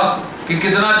तय होगा कि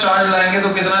कितना चार्ज लाएंगे तो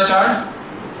कितना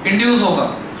चार्ज इंड्यूस होगा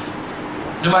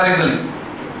न्यूमेरिकली।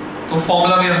 तो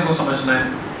फॉर्मूला भी हमको समझना है,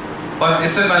 पर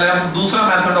इससे पहले हम दूसरा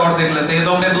मेथड और देख लेते हैं।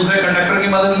 तो हमने दूसरे कंडक्टर की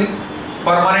मदद ली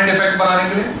परमानेंट इफेक्ट बनाने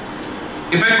के लिए।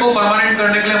 इफेक्ट को परमानेंट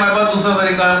करने के लिए हमारे पास दूसरा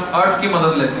तरीका है, अर्थ की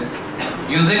मदद लेते हैं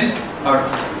यूजिंग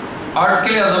अर्थ। अर्थ के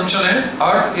लिए अजम्पशन है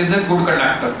earth is a good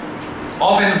conductor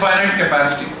of infinite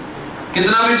capacity.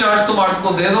 कितना भी चार्ज तुम अर्थ को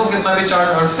दे दो, कितना भी चार्ज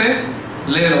अर्थ से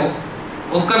ले लो,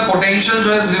 उसका पोटेंशियल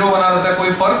जो है 0 बना रहता है,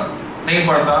 कोई फर्क नहीं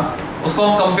पड़ता। उसको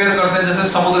हम कंपेयर करते हैं जैसे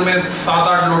समुद्र में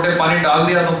 7-8 लोटे पानी डाल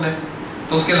दिया तुमने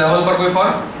तो उसके लेवल पर कोई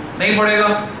फर्क नहीं पड़ेगा,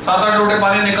 7-8 लोटे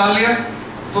पानी निकाल लिया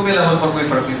तो भी लेवल पर कोई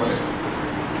फर्क नहीं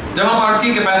पड़ेगा। जब हम अर्थ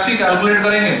की कैपेसिटी कैलकुलेट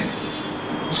करेंगे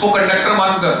उसको कंडक्टर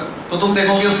मानकर तो तुम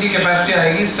देखोगे उसकी कैपेसिटी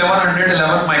आएगी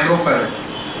 711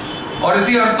 माइक्रोफैराड। और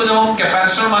इसी अर्थ को जब हम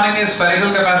कैपेसिटर मानेंगे,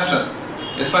 स्फेरिकल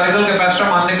कैपेसिटर, स्फेरिकल कैपेसिटर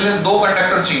मानने के लिए 2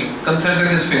 कंडक्टर चाहिए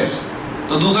कंसेंट्रिक स्फीयर्स।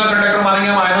 तो दूसरा कंडक्टर मानेंगे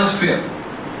हम आयनोस्फीयर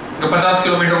जो 50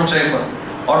 किलोमीटर ऊंचाई पर,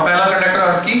 और पहला कंडक्टर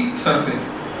अर्थ की सरफेस।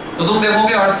 तो तुम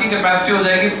देखोगे अर्थ की कैपेसिटी हो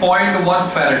जाएगी 0.1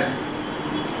 फैराड,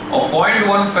 और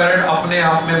 0.1 फैराड अपने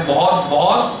आप में बहुत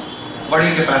बहुत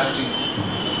बड़ी कैपेसिटी।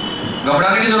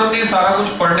 घबराने की जरूरत नहीं, सारा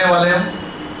कुछ पढ़ने वाले हम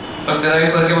सब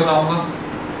डिराइव करके बताऊंगा।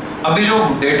 अभी जो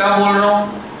डेटा बोल रहा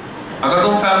हूं अगर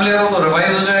तुम फैमिलियर हो तो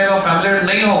रिवाइज हो जाएगा, फैमिलियर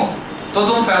नहीं हो तो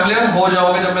तुम फैमिलियर हो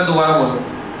जाओगे जब मैं दोबारा बोलूं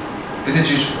किसी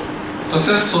चीज को। तो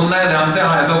सिर्फ सुनना है ध्यान से,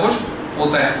 हाँ ऐसा कुछ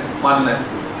होता है, मानना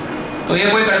है। तो ये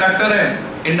कोई कंडक्टर है,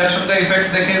 इंडक्शन का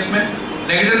इफेक्ट देखें इसमें।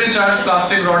 नेगेटिवली चार्ज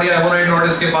प्लास्टिक रॉड या एबोनाइट रॉड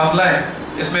इसके पास लाए,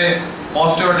 इसमें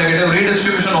पॉजिटिव और नेगेटिव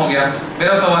रीडिस्ट्रीब्यूशन हो गया।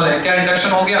 मेरा सवाल है क्या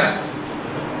इंडक्शन हो गया?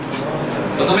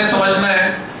 तो तुम्हें समझना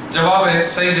है, जवाब है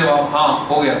सही जवाब हाँ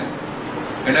हो गया।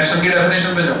 इंडक्शन की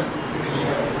डेफिनेशन पे जाओ,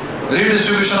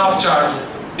 redistribution of charge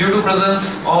due to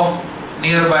presence of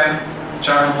near by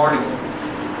charge body,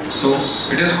 so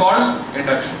it is called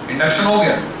induction. Induction हो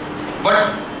गया,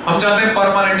 बट हम चाहते हैं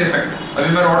परमानेंट इफेक्ट।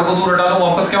 अभी मैं रॉड को दूर हटा दूं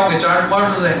वापस क्या होंगे, चार्ज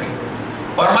मर्ज हो जाएंगे।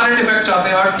 परमानेंट इफेक्ट चाहते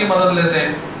हैं, अर्थ की मदद लेते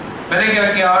हैं। मैंने क्या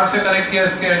किया, अर्थ से कनेक्ट किया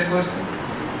इसके एंड को,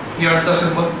 इसको ये अर्थ का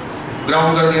सिंबल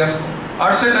ग्राउंड कर दिया इसको।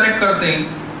 अर्थ से कनेक्ट करते ही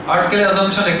अर्थ के लिए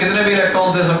अजम्पशन है कितने भी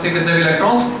इलेक्ट्रॉन्स दे सकती है, कितने भी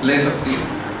इलेक्ट्रॉन्स ले सकती है।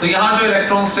 तो यहाँ जो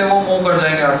इलेक्ट्रॉन्स थे वो मूव कर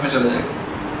जाएंगे, अर्थ में चले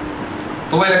जाएंगे।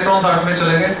 तो वो इलेक्ट्रॉन्स अर्थ में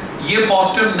चले गए, ये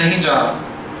पॉजिटिव नहीं जा रहा,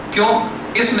 क्यों?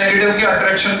 इस नेगेटिव के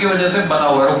अट्रैक्शन की वजह से बना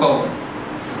हुआ है, रुका हुआ है।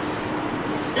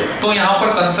 तो यहां पर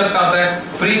कंसेप्ट आता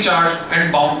है free charge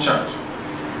and bound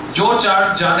charge. जो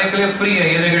चार्ज जाने के लिए फ्री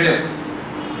है, ये नेगेटिव,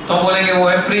 तो हम बोलेंगे वो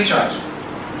है फ्री चार्ज,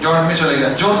 जो अर्थ में चलेगा।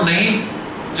 जो नहीं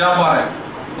जा पा रहा है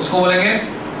उसको बोलेंगे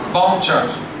बाउंड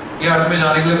चार्ज, ये अर्थ में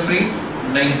जाने के लिए फ्री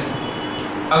नहीं है।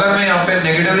 अगर मैं यहाँ पे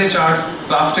नेगेटिवली चार्ज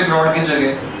प्लास्टिक रॉड की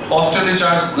जगह पॉजिटिवली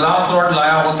चार्ज ग्लास रॉड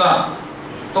लाया होता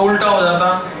तो उल्टा हो जाता।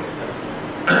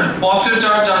 पॉजिटिव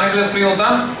चार्ज जाने के लिए फ्री होता,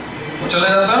 वो चले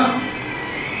जाता,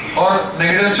 और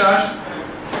नेगेटिव चार्ज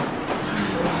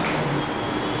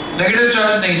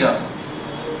नहीं जाता,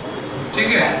 ठीक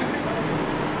है,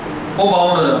 वो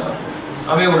बाउंड हो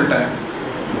जाता। अब ये उल्टा है।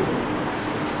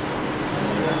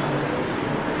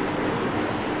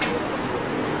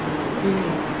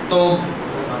 तो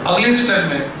अगली स्टेप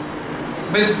में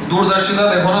भाई दूरदर्शिता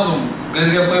देखो ना, तुम गिर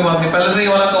गया कोई बात नहीं, पहले से ही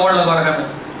वाला कवर लगा रखा है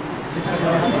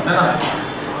ना।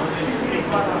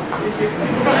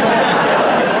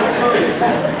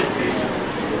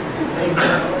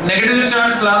 नेगेटिव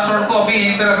चार्ज ग्लास रॉड को अभी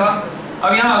यहीं पे रखा।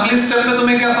 अब यहाँ अगली स्टेप में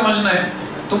तुम्हें क्या समझना है,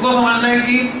 तुमको समझना है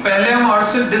कि पहले हम अर्थ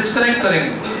से डिस्कनेक्ट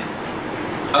करेंगे।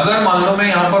 अगर मान लो मैं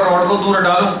यहाँ पर रॉड को दूर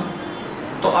डालूं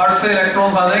तो अर्थ से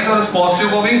इलेक्ट्रॉन्स आ जाएंगे और इस पॉजिटिव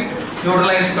को भी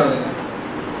न्यूट्रलाइज कर देंगे,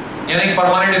 यानी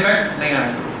परमानेंट इफेक्ट नहीं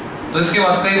आएगा। तो इसके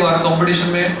बाद कई बार कंपटीशन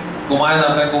में घुमाया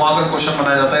जाता है, घुमाकर क्वेश्चन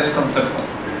बनाया जाता है इस कंसेप्ट पर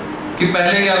कि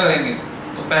पहले क्या करेंगे,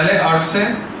 तो पहले अर्थ से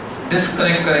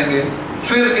डिस्कनेक्ट करेंगे,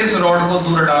 फिर इस रॉड को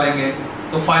दूर डालेंगे,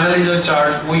 तो फाइनली जो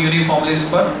चार्ज वो यूनिफॉर्मली इस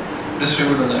पर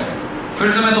डिस्ट्रीब्यूट हो जाएगा।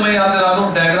 फिर से मैं तुम्हें याद दिला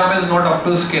दूं, diagram is not up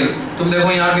to scale. तुम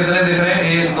देखो यहाँ कितने दिख रहे हैं,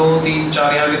 1 2 3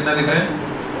 4, यहाँ कितने दिख रहे हैं,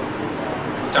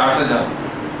 4 से ज्यादा।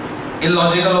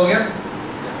 इलॉजिकल हो गया।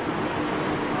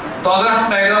 तो अगर हम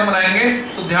डायग्राम बनाएंगे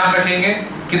तो ध्यान रखेंगे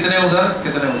कितने उधर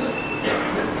कितने उधर।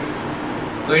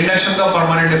 तो इंडक्शन का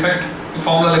परमानेंट इफेक्ट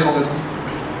फॉर्मूला लिखोगे तुम,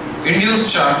 इंड्यूस्ड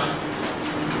चार्ज,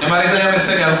 न्यूमेरिकली हम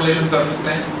इससे कैलकुलेशन कर सकते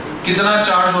हैं कितना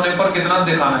चार्ज होने पर कितना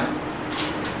दिखाना है।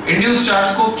 इंड्यूस्ड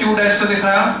चार्ज को Q डैश से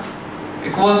दिखाया,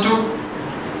 equal to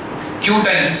Q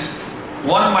times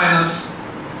 1 minus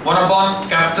 1 upon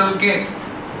capital K,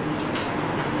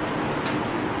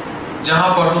 जहां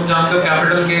पर तुम जानते हो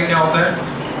कैपिटल K क्या होता है,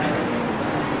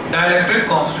 डाइलेक्ट्रिक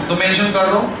कांस्टेंट। तो मेंशन कर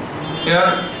दो here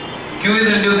Q is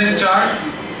inducing charge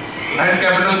and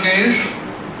capital K is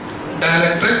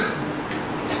dielectric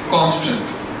constant.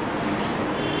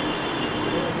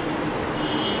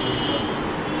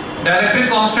 Dielectric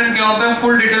constant क्या होता है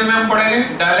फुल डिटेल में हम पढ़ेंगे।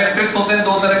 डाइलेक्ट्रिक्स होते हैं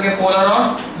दो तरह के, पोलर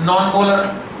और नॉन पोलर।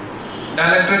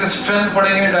 डाइलेक्ट्रिक स्ट्रेंथ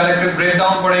पढ़ेंगे, डाइलेक्ट्रिक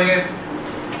ब्रेकडाउन पढ़ेंगे।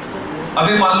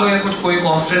 अभी मान लो ये कुछ कोई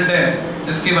कांस्टेंट है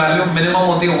जिसकी वैल्यू मिनिमम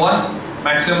होती है 1,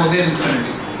 मैक्सिमम होती है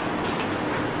इंफिनिटी।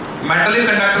 मेटलिक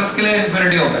कंडक्टर्स के लिए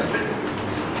इंफिनिटी होता है।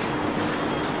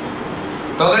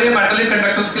 तो अगर ये मेटलिक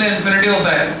कंडक्टर्स के लिए इंफिनिटी होता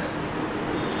है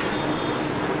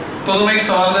तो तुम एक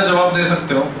सवाल का जवाब दे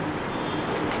सकते हो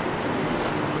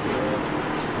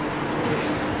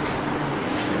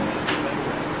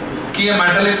कि ये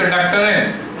मेटलिक कंडक्टर है,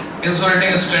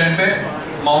 इंसुलेटिंग स्टैंड पे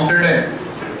माउंटेड है।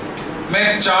 मैं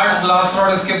एक चार्ज ग्लास रॉड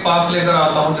इसके पास लेकर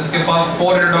आता हूं जिसके पास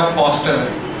 4 यूनिट ऑफ पॉजिटिव है।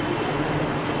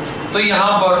 तो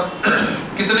यहां पर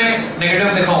कितने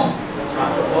नेगेटिव दिखाऊं,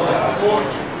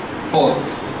 4,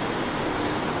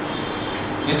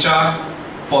 ये 4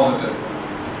 पॉजिटिव।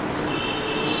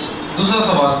 दूसरा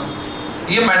सवाल,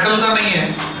 ये मेटल का नहीं है,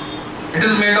 it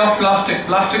is made of plastic,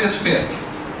 plastic is fair,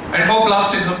 and for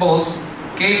plastic suppose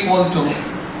K equal to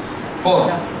 4।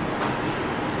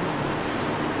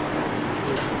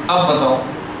 अब बताओ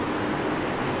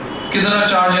कितना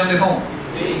चार्ज है, देखो,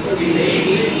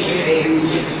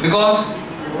 बिकॉज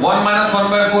 1 minus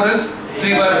 1/4 is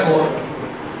 3/4।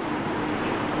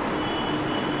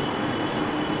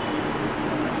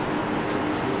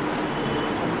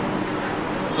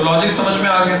 तो लॉजिक समझ में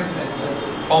आ गया,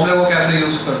 फॉर्मूले को कैसे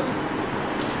यूज करते।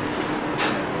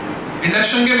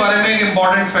 इंडक्शन के बारे में एक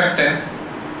इंपॉर्टेंट फैक्ट है,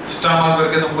 स्टार मार्क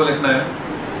करके तुमको लिखना है।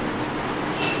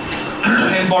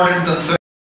 Important concept,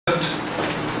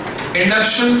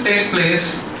 induction take place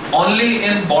only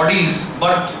in bodies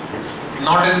but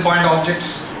not in point objects.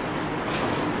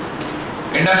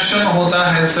 Induction होता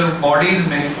है सिर्फ बॉडीज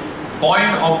में,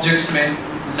 पॉइंट ऑब्जेक्ट्स में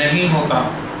नहीं होता।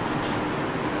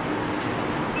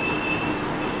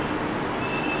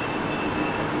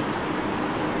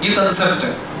 ये कंसेप्ट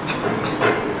है।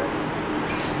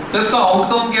 तो इसका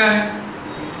आउटकम क्या है,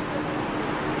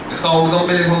 इसका आउटकम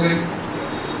भी लिखोगे।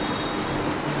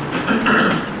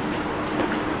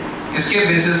 इसके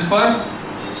बेसिस पर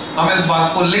हम इस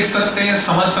बात को लिख सकते हैं,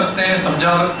 समझ सकते हैं,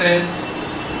 समझा सकते हैं।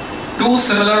 2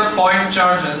 similar point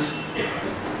charges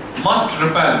must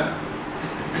repel।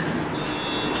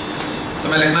 तो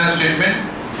मैं लिखना है statement,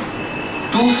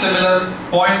 2 similar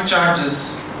point charges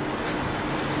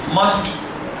must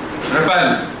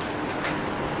repel,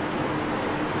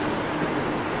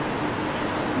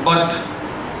 but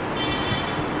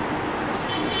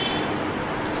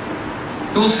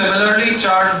two similarly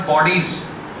charged bodies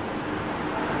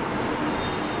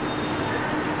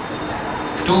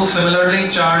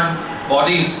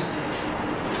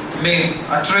may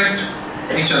attract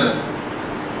each other.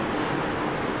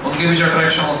 उनके बीच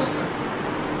अट्रैक्शन हो सकता है।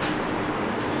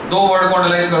 दो वर्ड को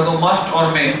अंडरलाइन कर दो, मस्ट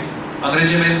और मे।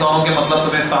 अंग्रेजी में इन दोनों के मतलब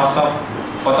तुम्हें साफ साफ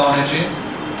पता होने चाहिए।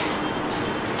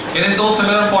 यानी दो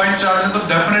सिमिलर पॉइंट चार्ज है तो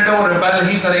डेफिनेट है वो रिपेल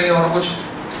ही करेंगे और कुछ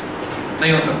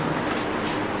नहीं हो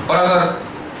सकता। और अगर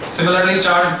सिमिलरली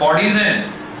चार्ज बॉडीज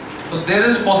हैं तो देयर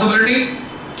इज पॉसिबिलिटी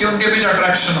कि उनके बीच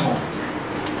अट्रैक्शन हो।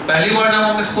 पहली बार जब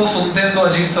हम इसको सुनते हैं तो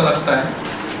अजीब सा लगता है,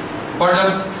 पर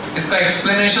जब इसका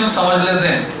एक्सप्लेनेशन समझ लेते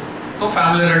हैं तो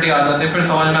फैमिलियरिटी आ जाती है, फिर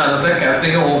समझ में आ जाता है कैसे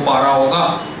ये हो पा रहा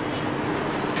होगा।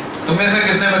 तुम में से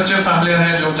कितने बच्चे फैमिलियर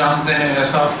हैं जो जानते हैं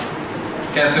ऐसा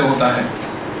कैसे होता है?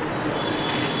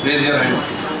 Raise your hand.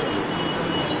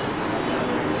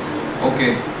 ओके,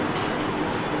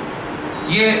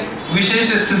 ये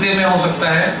विशेष स्थिति में हो सकता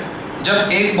है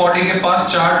जब एक बॉडी के पास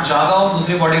चार्ज ज्यादा हो,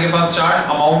 दूसरी बॉडी के पास चार्ज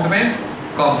अमाउंट में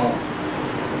कम हो।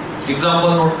 एग्जाम्पल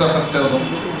नोट कर सकते हो तुम।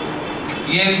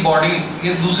 ये एक बॉडी,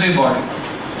 ये दूसरी बॉडी,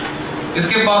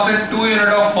 इसके पास है 2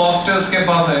 यूनिट ऑफ पॉजिटिव, इसके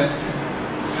पास है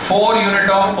 4 यूनिट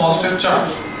ऑफ पॉजिटिव चार्ज,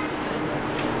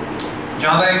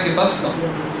 ज्यादा है के पास कम।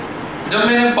 जब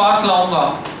मैं इन्हें पास लाऊंगा,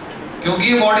 क्योंकि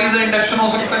ये बॉडीज है, इंडक्शन हो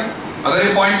सकता है। अगर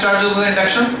ये पॉइंट चार्ज है तो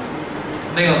इंडक्शन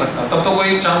नहीं हो सकता, तब तो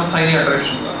कोई चांस था ही नहीं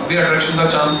अट्रैक्शन का। अभी अट्रैक्शन का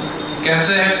चांस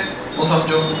कैसे है वो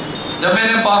समझो। जब मैं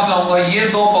इन्हें पास लाऊंगा, ये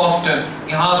दो पॉजिटिव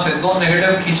यहां से दो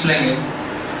नेगेटिव खींच लेंगे,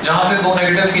 जहां से दो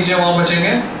नेगेटिव खींचे वहां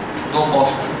बचेंगे दो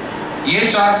पॉजिटिव। ये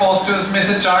 4 पॉजिटिव इसमें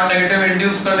से 4 नेगेटिव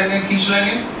इंड्यूस कर लेंगे, खींच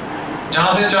लेंगे,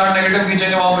 जहां से 4 नेगेटिव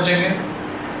खींचेंगे वहां बचेंगे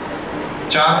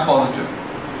 4 पॉजिटिव।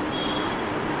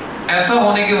 ऐसा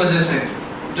होने की वजह से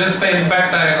जो इस पे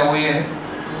इंपैक्ट आएगा वो ये है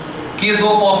कि ये दो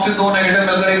पॉजिटिव दो नेगेटिव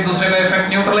मिलकर एक दूसरे का इफेक्ट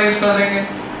न्यूट्रलाइज कर देंगे,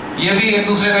 ये भी एक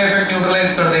दूसरे का इफेक्ट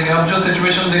न्यूट्रलाइज कर देंगे। अब जो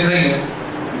सिचुएशन दिख रही है,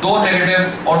 दो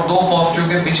नेगेटिव और दो पॉजिटिव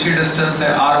के बीच की डिस्टेंस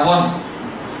है R1,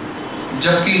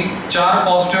 जबकि 4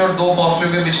 पॉजिटिव और 2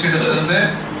 पॉजिटिव के बीच की डिस्टेंस है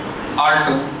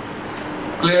R2।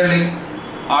 Clearly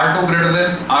R2 greater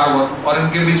than R1, और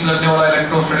इनके बीच लगने वाला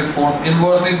electrostatic force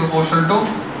inversely proportional to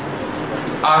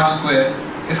R²।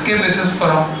 इसके बेसिस पर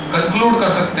हम कंक्लूड कर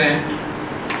सकते हैं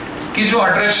कि जो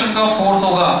अट्रैक्शन का फोर्स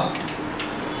होगा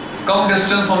कम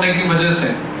डिस्टेंस होने की वजह से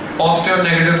पॉजिटिव और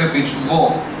नेगेटिव के बीच, वो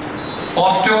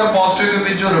पॉजिटिव और पॉजिटिव के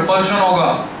बीच जो रिपल्शन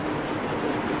होगा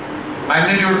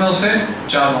मैग्नीट्यूड में उससे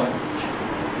 4 होगा।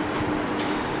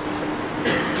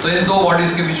 तो इन दो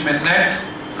बॉडीज के बीच में नेट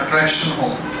अट्रैक्शन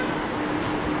होगा।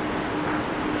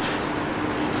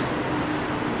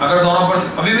 अगर दोनों पर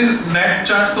अभी भी नेट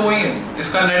चार्ज तो वही है,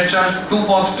 इसका नेट चार्ज 2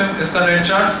 पॉजिटिव, इसका नेट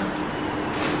चार्ज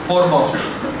 4 पॉजिटिव।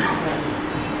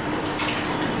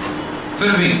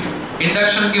 फिर भी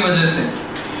इंडक्शन की वजह से,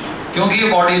 क्योंकि ये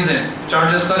बॉडीज हैं,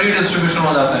 चार्जेस का रीडिस्ट्रीब्यूशन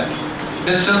हो जाता है,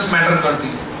 डिस्टेंस मैटर करती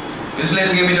है, इसलिए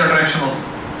इनके बीच अट्रैक्शन हो सकता है।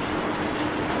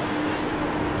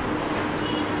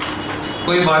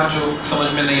 कोई बात जो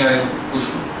समझ में नहीं आई पूछ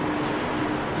लो।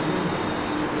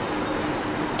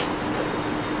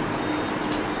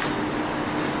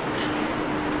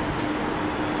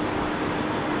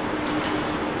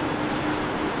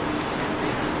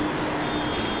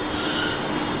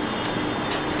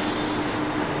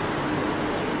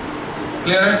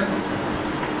 क्लियर है?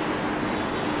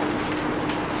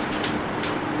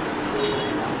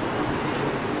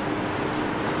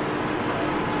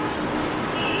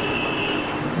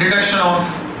 Detection of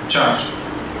charge.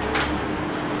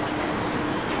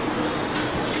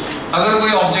 अगर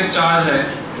कोई ऑब्जेक्ट चार्ज है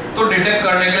तो डिटेक्ट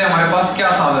करने के लिए हमारे पास क्या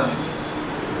साधन है?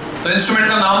 तो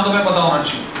इंस्ट्रूमेंट का नाम तुम्हें पता होना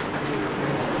चाहिए,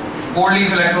 गोल्ड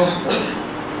लीफ इलेक्ट्रोस्कोप।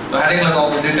 तो हेडिंग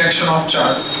लगाओगे डिटेक्शन ऑफ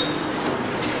चार्ज,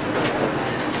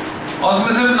 और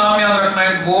उसमें सिर्फ नाम याद रखना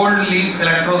है, गोल्ड लीफ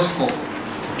इलेक्ट्रोस्कोप।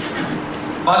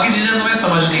 बाकी चीजें तुम्हें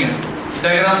समझनी है,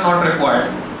 डायग्राम नॉट रिक्वायर्ड।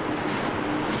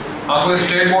 आपको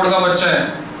स्टेट बोर्ड का बच्चा है,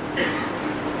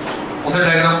 उसे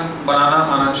डायग्राम बनाना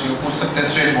आना चाहिए, पूछ सकते हैं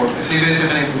स्टेट बोर्ड पे, सीबीएसई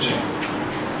में नहीं पूछे।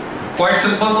 क्वाइट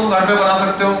सिंपल, तुम घर पे बना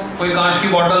सकते हो। कोई कांच की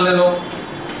बोतल ले लो,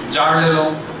 जार ले लो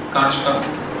कांच का,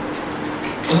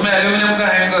 उसमें एल्यूमिनियम का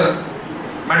हैंगर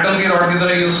मेटल की रॉड की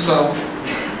तरह यूज करो,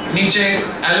 नीचे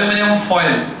एल्यूमिनियम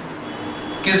फॉइल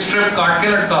की स्ट्रिप काट के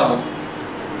लटका दो।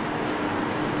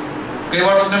 कई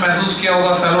बार तुमने महसूस किया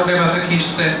होगा सेलो टेप ऐसे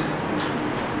खींचते हैं,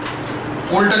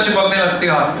 उल्टा चिपकने लगती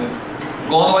है हाथ पे,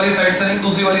 गोंद वाली साइड से नहीं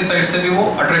दूसरी वाली साइड से भी वो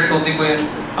अट्रैक्ट होती, कोई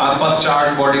आसपास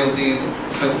चार्ज बॉडी होती है तो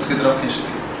उसे उसकी तरफ खींचती है।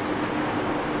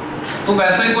 तो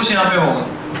वैसा ही कुछ यहाँ पे होगा।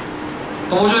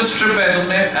 तो वो जो स्ट्रिप है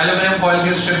तुमने एल्यूमिनियम फॉइल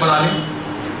की स्ट्रिप बना ली,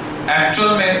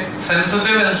 एक्चुअल में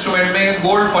सेंसिटिव इंस्ट्रूमेंट में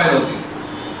गोल्ड फॉइल होती है।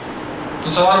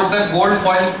 तो सवाल उठता है गोल्ड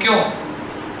फॉइल क्यों?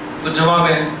 तो जवाब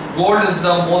है gold is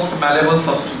the most malleable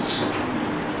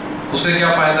substance. उसे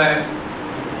क्या फायदा है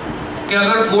कि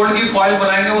अगर गोल्ड की फॉइल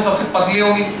बनाएंगे वो सबसे पतली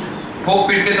होगी, ठोक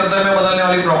पीट के चद्दर में बदलने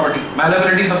वाली प्रॉपर्टी,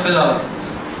 मैलेबिलिटी सबसे ज्यादा।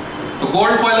 तो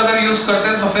गोल्ड फॉइल अगर यूज करते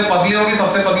हैं सबसे पतली होगी,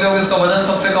 सबसे पतली होगी, उसका वजन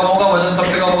सबसे कम होगा, वजन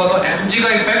सबसे कम होगा तो mg का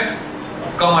इफेक्ट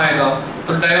कम आएगा,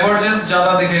 तो डाइवर्जेंस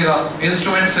ज्यादा दिखेगा,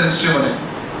 इंस्ट्रूमेंट सेंसिटिव बने।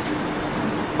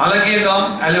 हालांकि ये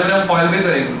काम एल्यूमिनियम फॉइल भी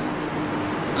करेगी,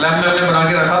 लैब में हमने बना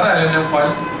के रखा था, एल्यूमिनियम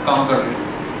फॉइल काम कर रही है।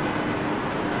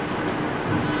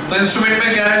 तो इंस्ट्रूमेंट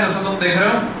में क्या है, जैसे तुम देख रहे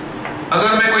हो,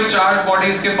 अगर मैं कोई चार्ज बॉडी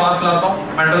इसके पास लाता हूं,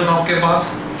 मेटल नॉब के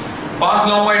पास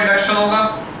लाऊंगा, इंडक्शन होगा,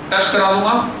 टच करा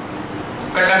दूंगा,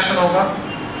 कंडक्शन होगा।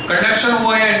 कंडक्शन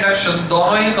हुआ या इंडक्शन,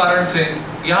 दोनों ही कारण से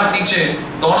यहाँ नीचे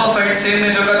दोनों साइड सेम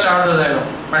नेचर का चार्ज आ जाएगा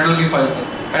मेटल की फाइल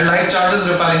पर, and like charges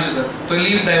repel each other, तो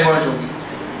लीफ डाइवर्ज होगी।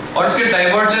 और इसके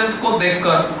डाइवर्जेंस को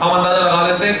देखकर हम अंदाजा लगा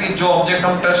लेते हैं कि जो ऑब्जेक्ट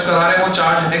हम टच करा रहे हैं वो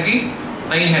चार्ज है कि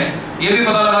नहीं है। ये भी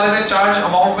पता लगा लेते हैं चार्ज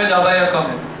अमाउंट में ज्यादा या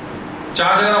कम है।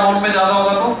 चार्ज अगर अमाउंट में ज्यादा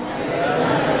होगा तो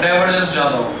डाइवर्जेंस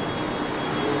ज्यादा होगा,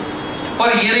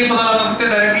 पर ये नहीं पता लगा सकते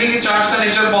डायरेक्टली कि चार्ज का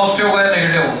नेचर पॉजिटिव होगा या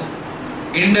नेगेटिव होगा।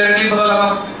 इनडायरेक्टली पता लगा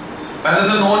सकते, पहले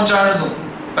से नॉन चार्ज दो,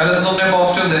 पहले से तुमने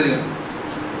पॉजिटिव दे दिया,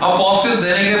 अब पॉजिटिव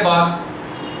देने के बाद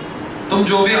तुम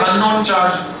जो भी अननोन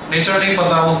चार्ज नेचर नहीं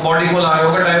पता उस बॉडी को ला रहे हो,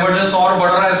 अगर डाइवर्जेंस और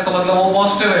बढ़ रहा है इसका मतलब वो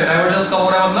पॉजिटिव है, डाइवर्जेंस कम हो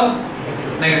रहा है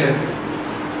मतलब नेगेटिव।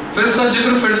 फिर इसका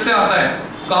जिक्र फिर से आता है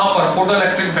कहां पर, फोटो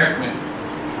इलेक्ट्रिक इफेक्ट में,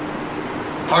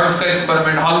 हर्ट्ज का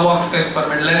एक्सपेरिमेंट, हॉलबॉक्स का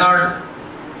एक्सपेरिमेंट। लेनार्ड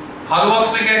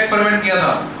हॉलबॉक्स ने क्या एक्सपेरिमेंट किया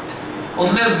था,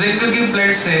 उसने जिंक की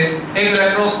प्लेट से एक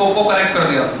इलेक्ट्रोस्कोप को कनेक्ट कर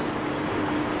दिया था।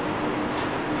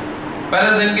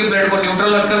 पहले जिंक की प्लेट को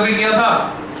न्यूट्रल रखकर भी किया था,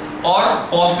 और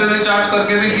पॉजिटिवली चार्ज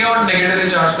करके भी किया और नेगेटिवली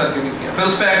चार्ज करके भी किया। फिर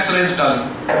उस पे एक्स-रेज डाली,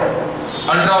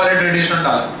 अल्ट्रावायलेट रेडिएशन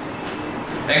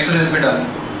डाली, एक्स-रेज भी डाली।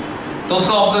 तो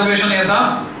उसका ऑब्जर्वेशन ये था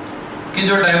कि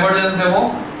जो डाइवर्जेंस है वो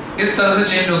इस तरह से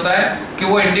चेंज होता है कि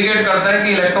वो इंडिकेट करता है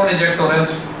कि इलेक्ट्रॉन इजेक्ट हो रहे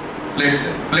हैं प्लेट से,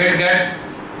 प्लेट गेट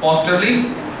पॉजिटिवली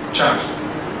चार्ज।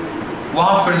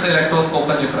 वहां फिर से इलेक्ट्रोस्कोप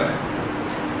का जिक्र है।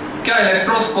 क्या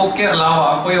इलेक्ट्रोस्कोप के अलावा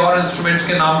कोई और इंस्ट्रूमेंट्स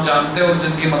के नाम जानते हो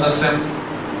जिनकी मदद से हम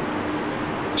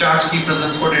चार्ज की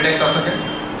प्रेजेंस को डिटेक्ट कर सके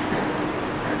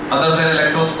अदर देन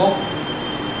इलेक्ट्रोस्कोप?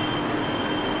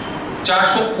 चार्ज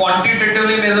को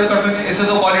क्वांटिटेटिवली मेजर कर सके, इसे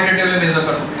तो क्वालिटेटिवली मेजर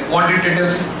कर सकते हैं,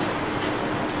 क्वांटिटेटिवली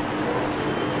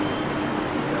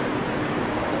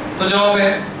तो जवाब है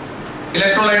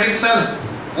इलेक्ट्रोलाइटिक सेल,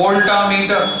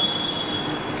 वोल्टामीटर।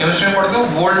 केमिस्ट्री में पढ़ते हो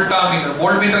वोल्टामीटर,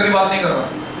 वोल्ट मीटर की बात नहीं कर रहा,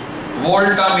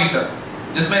 वोल्टामीटर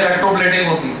जिसमें इलेक्ट्रोप्लेटिंग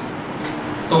होती है।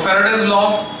 तो Faraday's law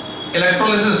of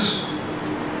electrolysis,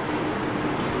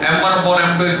 M1 upon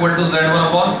M2 equal to Z1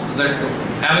 upon Z2,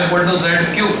 M equal to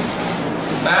ZQ।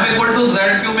 M equal to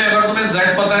ZQ में अगर तुम्हें Z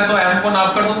पता है तो M को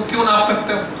नाप कर तुम Q नाप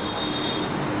सकते हो।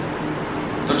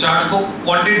 तो चार्ज को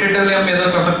क्वांटिटेटिवली हम मेजर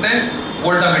कर सकते हैं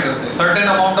वोल्टामीटर से। Certain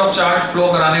amount of charge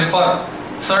flow कराने पर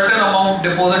सर्टेन अमाउंट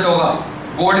डिपॉजिट होगा,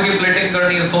 गोल्ड की प्लेटिंग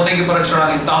करनी है, सोने की परत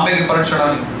चढ़ानी, तांबे की परत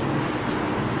चढ़ानी,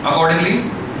 अकॉर्डिंगली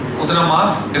उतना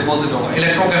मास डिपॉजिट होगा।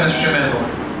 इलेक्ट्रोकेमिस्ट्री में होगा।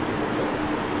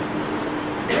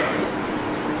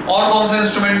 और कौन सा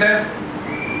इंस्ट्रूमेंट है?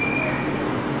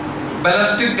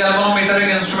 बैलिस्टिक गैल्वेनोमीटर एक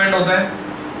इंस्ट्रूमेंट होता है।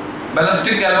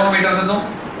 बैलिस्टिक गैल्वेनोमीटर से तुम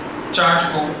चार्ज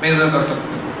को मेजर कर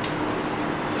सकते हो।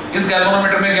 इस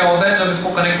गैल्वेनोमीटर में क्या होता है, जब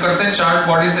इसको कनेक्ट करते हैं चार्ज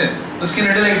बॉडी से तो इसकी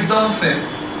निडल एकदम से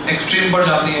एक्सट्रीम पर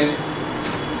जाती है,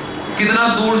 कितना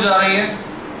दूर जा रही है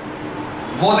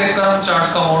वो देखकर हम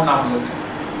चार्ज का अमाउंट नाप लेते हैं।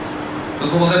 तो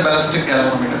उसको बोलते हैं बैलिस्टिक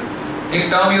गैल्वेनोमीटर। एक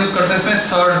टर्म यूज करते हैं इसमें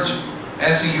सर्ज,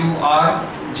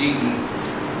 SURGE।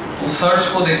 तो सर्ज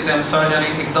को देखते हैं हम, सर्ज यानी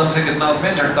एकदम से कितना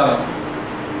उसमें झटका लगा,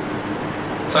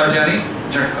 सर्ज यानी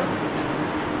झटका,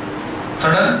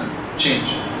 सडन चेंज।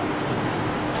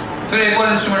 फिर एक और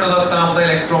इंस्ट्रूमेंट होता है, उसका नाम होता है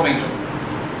इलेक्ट्रोमीटर।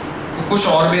 तो कुछ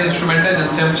और भी इंस्ट्रूमेंट है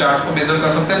जिनसे हम चार्ज को मेजर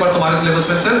कर सकते हैं, पर तुम्हारे सिलेबस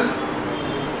में सिर्फ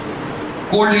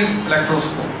गोल्ड लीफ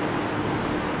इलेक्ट्रोस्कोप।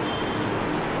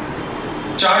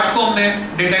 चार्ज को हमने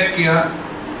डिटेक्ट किया,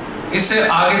 इससे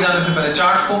आगे जाने से पहले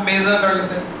चार्ज को मेजर कर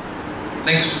लेते हैं।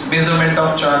 Next, measurement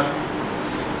of charge.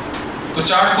 तो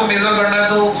चार्ज को मेजर करना है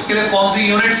तो उसके लिए कौन सी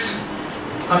यूनिट्स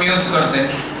हम यूज करते हैं?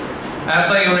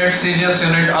 ऐसा unit, CGS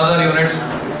unit, other units,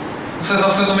 उससे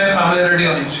सबसे तुम्हें फैमिलियरिटी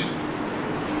होनी चाहिए।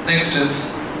 Next is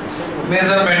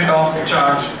measurement of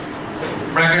charge,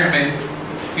 bracket में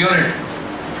unit,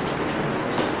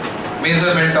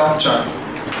 measurement of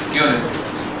charge unit.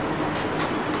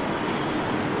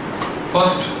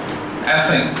 First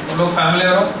SI, तुम लोग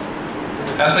फैमिलियर हो?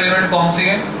 एसआई यूनिट कौन सी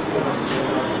है?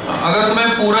 अगर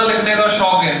तुम्हें पूरा लिखने का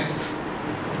शौक है,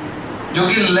 जो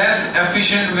कि लेस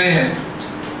एफिशिएंट वे है,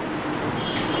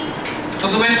 तो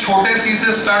तुम्हें छोटे सी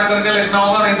से स्टार्ट करके लिखना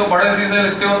होगा, नहीं तो बड़े सी से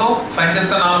लिखते हो तो साइंटिस्ट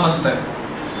का नाम बनता है।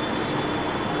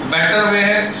 बेटर वे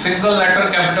है single letter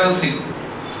capital C.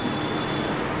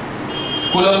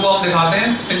 Coulomb को हम दिखाते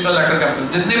हैं सिंगल लेटर कैपिटल।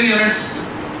 जितने भी यूनिट्स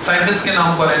साइंटिस्ट के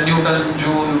नाम पर है, न्यूटन,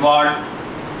 जूल, वाट,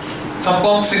 सबको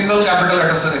हम सिंगल कैपिटल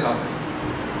लेटर से दिखाते हैं,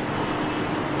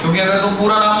 क्योंकि अगर तुम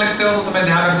पूरा नाम लिखते हो तो तुम्हें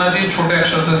ध्यान रखना चाहिए छोटे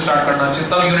अक्षर से स्टार्ट करना चाहिए,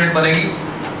 तब यूनिट बनेगी,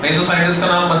 नहीं तो साइंटिस्ट का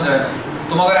नाम बन जाएगा।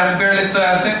 तुम अगर एम्पियर लिखते हो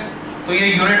ऐसे, तो ये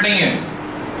यूनिट नहीं है,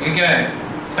 ये क्या है?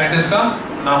 साइंटिस्ट का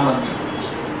नाम बन गया।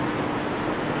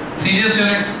 CGS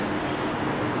unit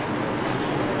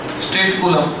state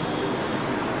coulomb.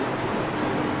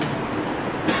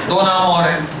 दो नाम और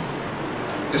हैं,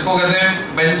 इसको कहते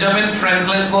हैं बेंजामिन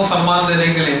फ्रैंकलिन को सम्मान देने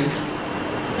के लिए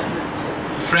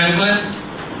फ्रैंकलिन,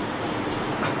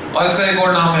 और इसका एक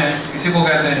और नाम है, इसी को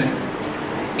कहते हैं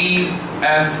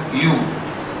ESU।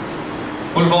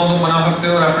 फुल फॉर्म तुम बना सकते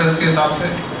हो रेफरेंस के हिसाब से,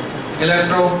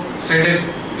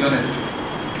 इलेक्ट्रोस्टैटिक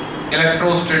यूनिट।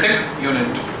 इलेक्ट्रोस्टैटिक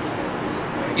यूनिट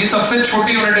ये सबसे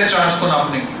छोटी यूनिट है चार्ज को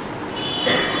नापने की।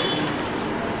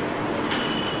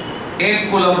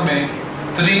 एक कूलम में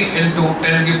 3 ×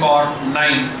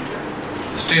 10⁹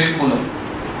 स्टेट कूलम।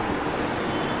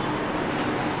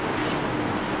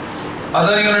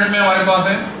 अदर यूनिट में हमारे पास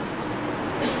है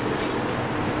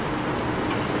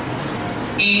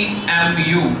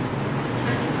EMU,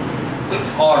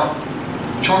 और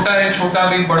छोटा है, छोटा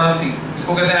भी बड़ा सी,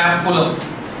 इसको कहते हैं एम्प कूलम।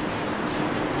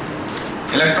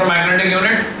 इलेक्ट्रोमैग्नेटिक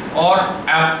यूनिट और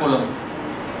एम्प कूलम।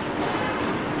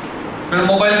 फिर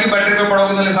मोबाइल की बैटरी पे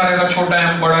पढ़ोगे तो लिखा रहेगा छोटा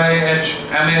एम, बड़ा है H,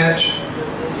 mAh,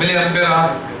 milli ampere are.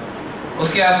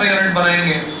 उसके ऐसा यूनिट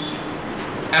बनाएंगे,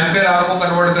 एम्पियर आर को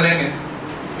कन्वर्ट करेंगे,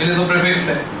 मिली तो प्रीफिक्स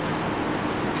है,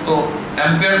 तो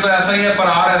एम्पियर तो ऐसा ही है, पर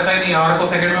आर ऐसा ही नहीं, आर को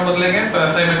सेकंड में बदलेंगे तो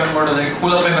ऐसा ही में कन्वर्ट हो जाएगी,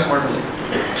 कूलम में कन्वर्ट हो जाएगी।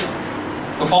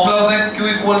 तो फॉर्मूला होता है Q =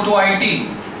 IT,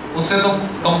 उससे तो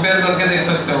कंपेयर करके देख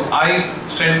सकते हो। I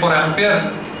stand for ampere,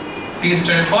 T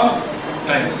stand for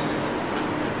time.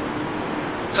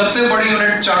 सबसे बड़ी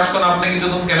यूनिट चार्ज को नापने की जो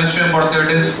तुम केमिस्ट्री में पढ़ते हो,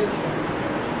 इट इज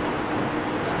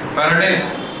फैराडे,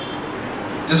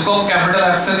 जिसको हम कैपिटल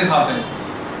F से दिखाते हैं।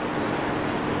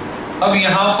 अब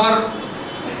यहां पर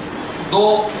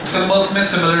दो सिंबल्स में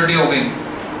सिमिलरिटी हो गई।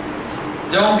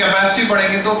 जब हम कैपेसिटी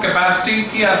पढ़ेंगे तो कैपेसिटी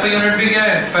की ऐसा यूनिट भी क्या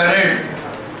है? फेरेड।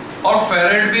 और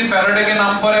फेरेड भी फैराडे के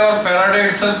नाम पर है, और फैराडे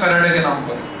इटसेल्फ फैराडे के नाम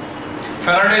पर है।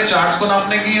 फैराडे चार्ज को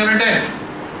नापने की यूनिट है,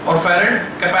 और फेरेड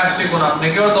कैपेसिटी को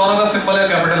नापने की, और दोनों का सिंबल है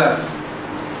कैपिटल F।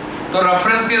 तो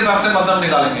रेफरेंस के हिसाब से मतलब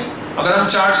निकालेंगे। अगर हम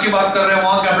चार्ज की बात कर रहे हैं,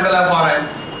 वहां कैपिटल F आ रहा है,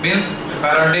 मींस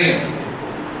फैराडे।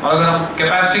 और अगर हम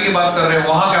कैपेसिटी की बात कर रहे हैं,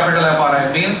 वहां कैपिटल F आ रहा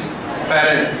है, मींस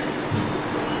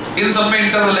फैराड। इन सब में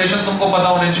इंटर रिलेशन तुमको पता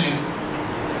होने चाहिए।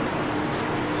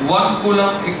 1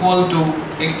 कूलम इक्वल टू,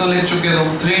 एक तो ले चुके हो,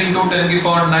 3 ×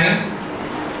 10⁹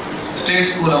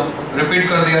 स्टेट कूलम, रिपीट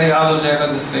कर दिया, याद हो जाएगा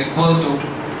जिससे, इक्वल टू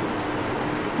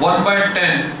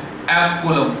 1/10 एम्प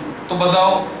कूलम। तो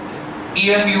बताओ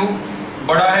EMU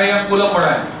बड़ा है या कूलम बड़ा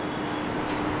है?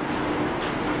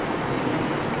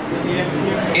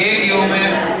 एक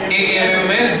EMU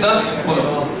में 10 कूलम,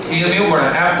 EMU बड़ा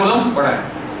है, एम्प कूलम बड़ा है।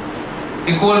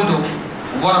 Equal to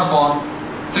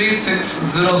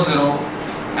 1/3600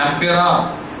 ampere hour.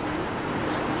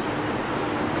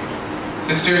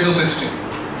 60 × 60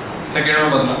 second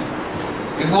में बदला,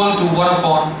 इक्वल टू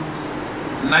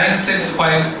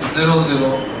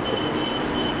 1/96500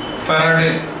 फैराडे।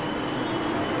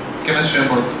 केमिस्ट्री में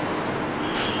पढ़ते।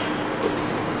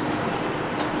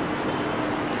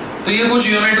 तो ये कुछ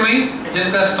यूनिट हुई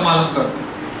जिनका इस्तेमाल हम करते हैं।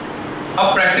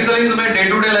 अब प्रैक्टिकली तुम्हें डे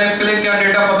टू डे लाइफ के लिए क्या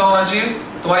डेटा पता होना चाहिए?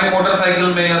 तुम्हारी मोटरसाइकिल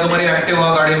में या तुम्हारी एक्टिवा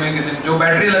गाड़ी में किसी जो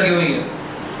बैटरी लगी हुई है,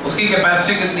 उसकी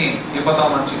कैपेसिटी कितनी है ये पता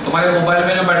होना चाहिए। तुम्हारे मोबाइल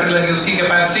में जो बैटरी लगी है, उसकी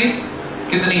कैपेसिटी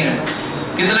कितनी है,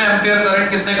 कितने एम्पियर करंट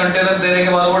कितने घंटे तक देने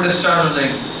के बाद वो डिस्चार्ज हो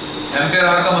जाएगी। एम्पियर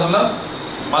आवर का मतलब,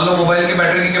 मान लो मोबाइल की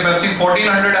बैटरी की कैपेसिटी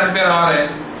 1400 एम्पियर आवर है,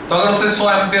 तो अगर उससे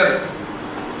 100 एम्पियर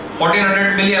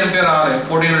 1400 मिली एम्पियर आवर है,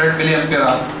 1400 मिली एम्पियर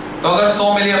आवर, तो अगर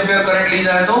 100 मिली एम्पियर करंट ली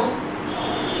जाए तो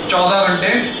 14 घंटे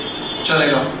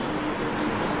चलेगा।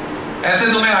 ऐसे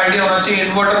तुम्हें आइडिया होना चाहिए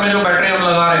इन्वर्टर में जो बैटरी हम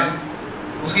लगा रहे हैं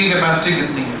उसकी कैपेसिटी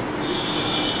कितनी है।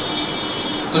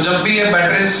 तो जब भी ये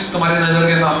बैटरीज तुम्हारी नजर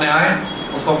के सामने आए,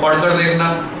 उसको पढ़कर देखना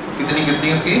कितनी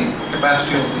कितनी उसकी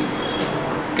कैपेसिटी होती है।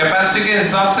 कैपेसिटी के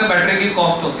हिसाब से बैटरी की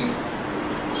कॉस्ट होती है।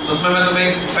 तो उसमें मैं तुम्हें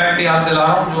एक फैक्ट याद दिला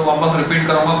रहा हूँ जो वापस रिपीट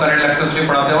करूंगा करंट इलेक्ट्रिसिटी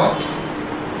पढ़ाते वक्त।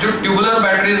 जो ट्यूबुलर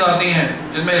बैटरीज आती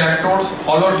हैं जिनमें इलेक्ट्रोड्स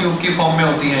हॉलो ट्यूब की फॉर्म में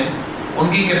होती हैं,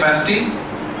 उनकी कैपेसिटी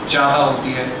ज्यादा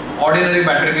होती है ऑर्डिनरी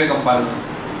बैटरी के कंपैरिजन।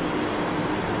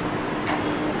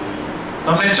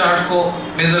 तो हमने चार्ज को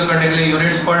मेजर करने के लिए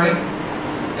यूनिट्स पढ़ ली।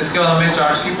 इसके बाद हमें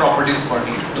चार्ज की प्रॉपर्टीज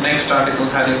पढ़नी है। तो next article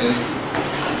heading is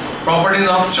properties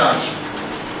of charge.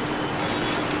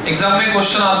 Exam में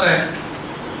क्वेश्चन आता है,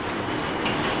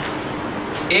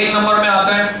 एक नंबर में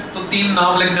आता है तो 3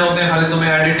 नाम लिखने होते हैं खाली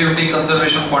तुम्हें, एडिटिविटी,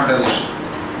 कंजर्वेशन,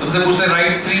 क्वांटाइजेशन। तुमसे पूछते हैं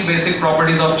right 3 basic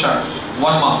properties of charge,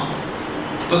 1 mark,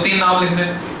 तो 3 नाम लिखने।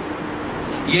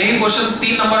 यही क्वेश्चन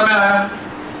 3 नंबर में आया,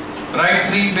 right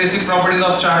 3 basic properties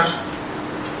of charge,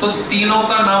 तो तीनों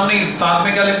का नाम नहीं, साथ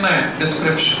में क्या लिखना है,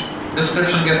 डिस्क्रिप्शन,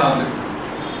 डिस्क्रिप्शन के साथ लिखना।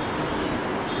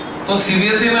 तो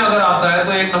सीबीएसई में अगर आता है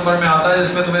तो 1 नंबर में आता है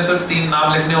जिसमें तुम्हें सिर्फ 3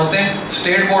 नाम लिखने होते हैं।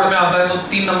 स्टेट बोर्ड में आता है तो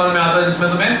 3 नंबर में आता है जिसमें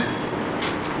तुम्हें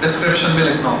डिस्क्रिप्शन भी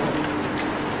लिखना होगा।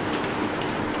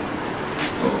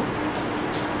 तो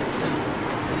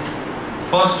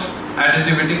फर्स्ट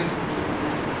एडिटिविटी,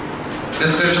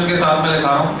 डिस्क्रिप्शन के साथ में लिखा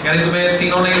रहा हूं, यानी तुम्हें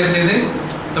तीनों नहीं लिखनी थी,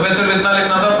 तुम्हें सिर्फ इतना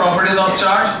लिखना था, प्रॉपर्टीज ऑफ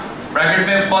चार्ज, ब्रैकेट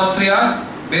में फर्स्ट 3 आर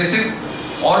बेसिक,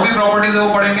 और भी प्रॉपर्टीज है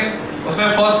वो पढ़ेंगे, उसमें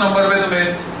फर्स्ट नंबर पे तुम्हें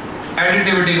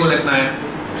एडिटिविटी को लिखना है।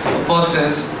 तो first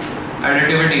is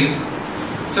additivity,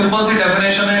 simple C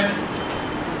definition है,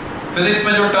 फिजिक्स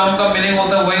में जो टर्म का मीनिंग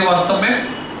होता है वही वास्तव में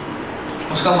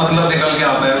उसका मतलब निकल के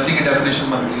आता है, उसी की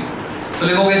डेफिनेशन बन गई। तो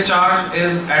लिखोगे charge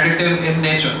is additive in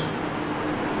nature,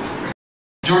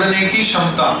 जुड़ने की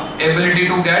क्षमता, एबिलिटी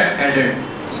टू गेट एडेड,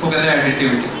 उसको कहते हैं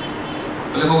एडिटिविटी।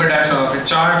 तो लिखोगे डैश लगा के,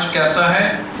 चार्ज कैसा है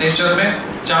नेचर में,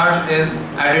 charge is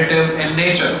additive in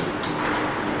nature,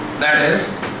 that is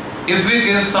if we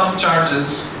give some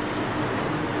charges,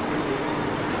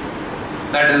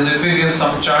 that is if we give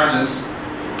some charges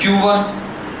Q1,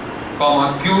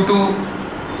 Q2,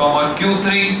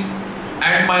 Q3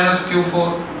 and minus Q4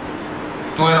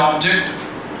 to an object,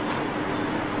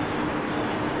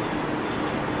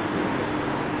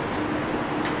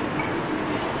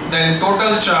 then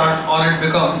total charge on it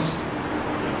becomes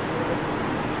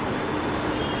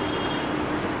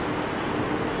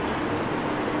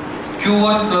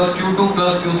Q1 plus Q2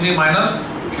 plus Q3 minus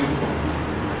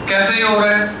Q4। कैसे ये हो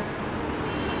रहा है?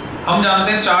 हम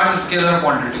जानते हैं charge scalar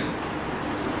quantity,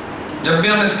 जब भी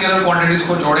हम स्केलर क्वांटिटीज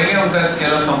को जोड़ेंगे उनका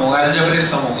स्केलर सम होगा, अलजेब्रिक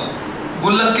सम होगा,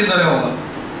 गुल्लक की तरह होगा,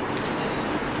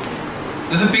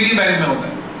 जैसे पिगी बैंक में होता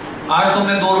है। आज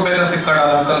तुमने 2 रुपए का सिक्का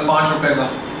डाला, कल 5 रुपए का,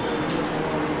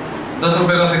 10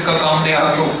 रुपए का सिक्का काम नहीं आ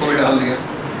रहा तो उसको भी डाल दिया।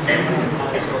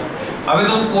 अभी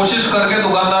तुम कोशिश करके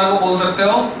दुकानदार को बोल सकते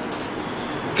हो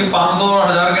कि 500 और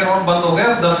 1000 के नोट बंद हो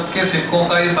गए, 10 के सिक्कों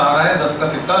का ही सहारा है, 10 का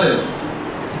सिक्का ले लो,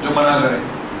 जो मना करे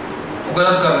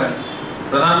गलत कर रहे हैं।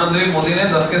 प्रधानमंत्री मोदी ने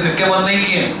 10 के सिक्के बंद नहीं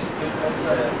किए,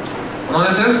 उन्होंने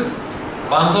सिर्फ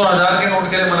 500 और 1000 के नोट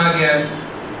के लिए मना किया है।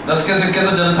 10 के सिक्के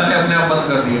तो जनता ने अपने आप बंद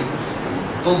कर दिए,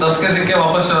 तो 10 के सिक्के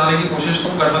वापस चलाने की कोशिश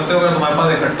तुम कर सकते हो अगर तुम्हारे पास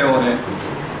इकट्ठे हो रहे हैं।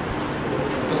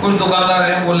 तो कुछ दुकानदार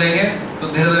हैं वो लेंगे तो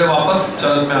धीरे धीरे वापस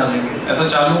चलन में आ जाएंगे, ऐसा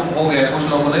चालू हो गया, कुछ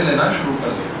लोगों ने लेना शुरू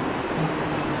कर दिया।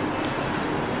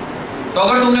 तो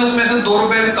अगर तुमने उसमें से 2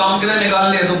 रुपए काम के लिए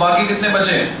निकाल लिए तो बाकी कितने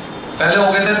बचे? पहले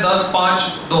हो गए थे 10, 5,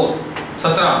 2,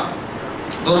 17,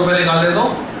 2 रुपए निकाल ले तो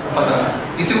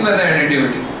 15। इसी को कहते हैं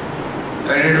additivity.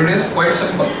 Additivity is quite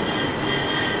simple.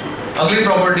 अगली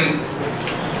property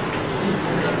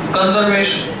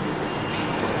conservation,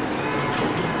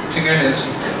 second is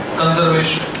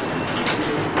conservation.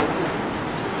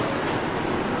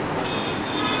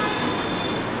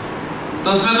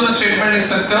 तो उसमें तुम स्टेटमेंट लिख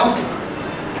सकते हो,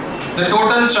 the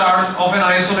total charge of an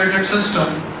isolated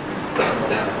system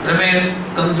remain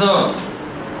conserved.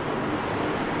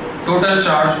 Total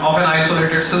charge of an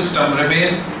isolated system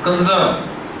remain conserved.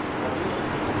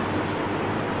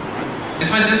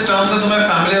 इसमें जिस टर्म से तुम्हें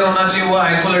फैमिलियर होना चाहिए वो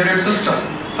आइसोलेटेड सिस्टम।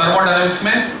 थर्मोडायनेमिक्स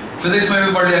में, फिजिक्स में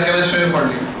भी पढ़ लिया, केमिस्ट्री में भी पढ़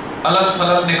लिया। अलग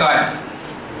थलग निकाय,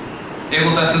 एक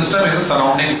होता है सिस्टम, एक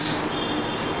सराउंडिंग्स।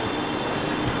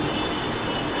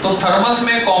 तो थर्मस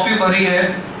में कॉफी भरी है,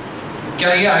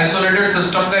 क्या ये आइसोलेटेड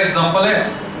सिस्टम का एग्जांपल है?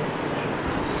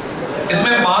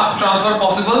 इसमें मास ट्रांसफर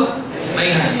पॉसिबल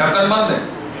नहीं है, ढक्कन बंद है।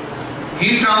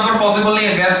 हीट ट्रांसफर पॉसिबल नहीं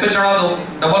है, गैस पे चढ़ा दो,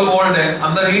 डबल वॉल्ड है,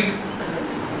 अंदर हीट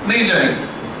नहीं जाएगी।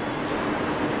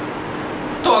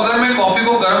 तो अगर मैं कॉफी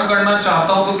को गर्म करना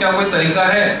चाहता हूं तो क्या कोई तरीका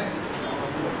है?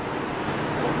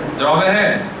 जवाब है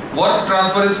वर्क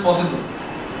ट्रांसफर इज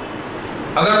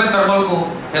पॉसिबल। अगर मैं थर्मल को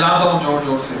हिलाता हूं जोर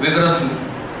जोर से, vigorously,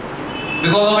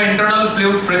 because of internal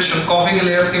fluid friction, coffee के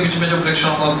लेयर्स के बीच में जो फ्रिक्शन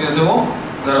होगा उसकी वजह से वो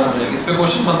गर्म हो जाएगी। इस पे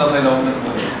क्वेश्चन बनता था लॉ में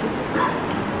तुम्हारे।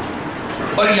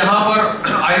 और यहाँ पर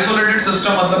आइसोलेटेड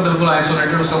सिस्टम मतलब बिल्कुल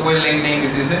आइसोलेटेड, उसका कोई लिंक नहीं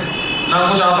किसी से, ना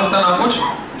कुछ आ सकता ना कुछ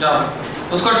जा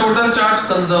सकता, उसका टोटल चार्ज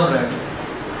कंजर्व रहेगा।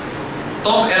 तो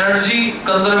हम एनर्जी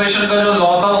कंजर्वेशन का जो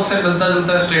लॉ था उससे मिलता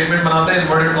जुलता स्टेटमेंट बनाते हैं।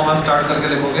 इन्वर्टेड कॉमा स्टार्ट करके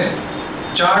लिखोगे,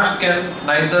 charge can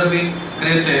neither be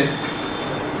created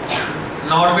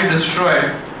not be destroyed.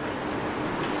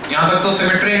 यहां तक तो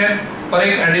सिमेट्री है, पर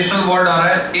एक एडिशनल वर्ड आ रहा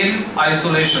है इन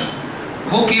आइसोलेशन।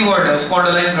 वो की वर्ड है, उसको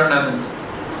अंडरलाइन करना है तुमको।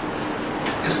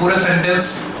 इस पूरे सेंटेंस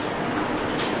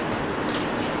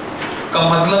का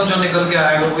मतलब जो निकल के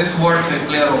आएगा वो इस वर्ड से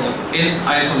क्लियर होगा, in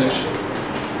isolation.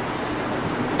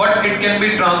 But it can be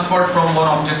transferred from one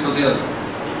object to the other.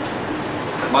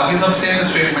 बाकी सब सेम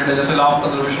स्टेटमेंट है, जैसे law of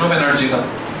conservation of energy का।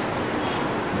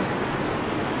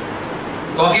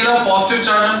 तो अकेला पॉजिटिव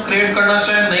चार्ज हम क्रिएट करना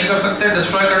चाहे नहीं कर सकते,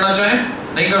 डिस्ट्रॉय करना चाहे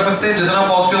नहीं कर सकते। जितना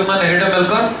पॉजिटिव उतना नेगेटिव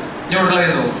मिलकर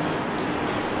न्यूट्रलाइज होगा।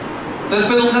 तो इस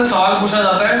पे तुमसे सवाल पूछा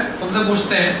जाता है, तुमसे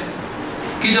पूछते हैं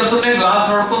कि जब तुमने ग्लास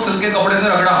रॉड को सिल्क के कपड़े से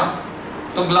रगड़ा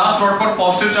तो ग्लास रॉड पर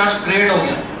पॉजिटिव चार्ज क्रिएट हो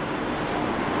गया,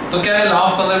 तो क्या ये law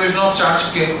of conservation of charge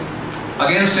के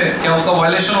अगेंस्ट है? क्या उसका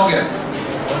वायलेशन हो गया?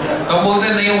 तब बोलते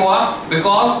नहीं हुआ,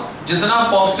 बिकॉज जितना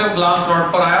पॉजिटिव ग्लास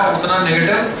रॉड पर आया उतना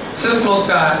नेगेटिव सिल्क क्लॉथ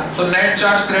पे आया, so net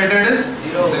charge created is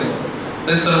 0।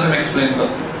 तो इस तरह से मैं एक्सप्लेन करता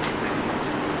हूं।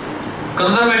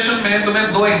 कंजर्वेशन में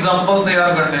तुम्हें दो एग्जांपल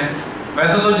तैयार करने हैं।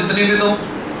 वैसे तो जितनी भी तुम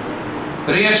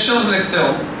रिएक्शंस लिखते हो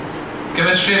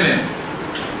केमिस्ट्री में,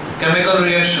 केमिकल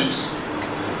रिएक्शंस,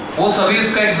 वो सभी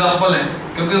इसका एग्जांपल है,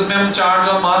 क्योंकि उसमें हम चार्ज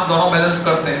और मास दोनों बैलेंस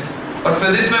करते हैं। पर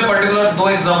फिजिक्स में पर्टिकुलर दो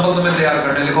एग्जांपल तुम्हें तैयार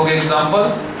करने, लिखोगे एग्जांपल,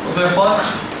 उसमें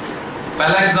फर्स्ट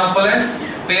पहला एग्जांपल है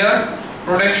पेयर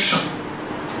प्रोडक्शन।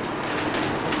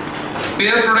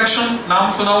 पेयर प्रोडक्शन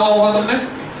नाम सुना हुआ होगा तुमने,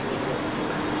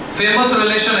 फेमस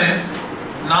रिलेशन है,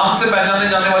 नाम से पहचाने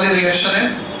जाने वाली रिएक्शन है।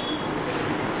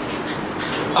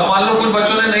 अब मान लो कुछ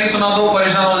बच्चों ने नहीं सुना तो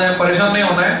परेशान हो जाए, परेशान नहीं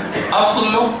होना है, अब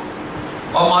सुन लो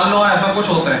और मान लो ऐसा कुछ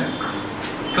होता है।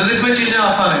 फिजिक्स में चीजें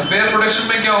आसान है। पेयर प्रोडक्शन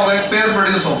में क्या होगा, एक पेयर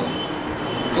प्रोड्यूस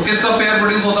होगा। तो किसका पेयर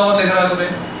प्रोड्यूस होता हुआ दिख रहा है तुम्हें?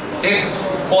 एक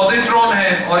पॉजिट्रॉन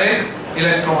है और एक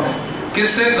इलेक्ट्रॉन है।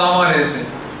 किससे? गामा रे से।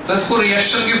 तो इसको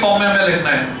रिएक्शन की फॉर्म में हमें लिखना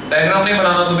है, डायग्राम नहीं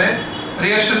बनाना तुम्हें,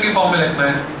 रिएक्शन की फॉर्म में लिखना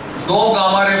है। दो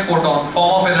gamma ray photon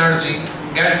form of energy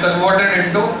get converted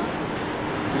into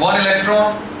one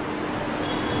electron,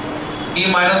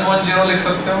 E-1 0 लिख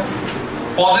सकते हो।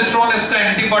 पॉजिट्रॉन इसका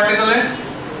एंटी पार्टिकल है,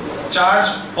 चार्ज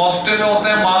पॉजिटिव में होता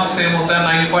है, मास सेम होता है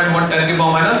 9.1 10 की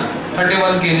पावर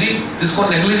 -31 kg, जिसको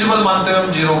नेग्लिजिबल मानते हुए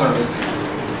हम 0 कर देते हैं,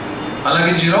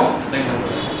 हालांकि 0 नहीं होगा।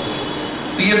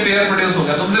 तो ये पेयर प्रोड्यूस हो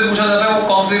गया। तुमसे पूछा जाता है वो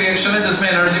कौन सी रिएक्शन है जिसमें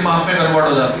एनर्जी मास में कन्वर्ट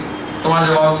हो जाती है, तुम्हारा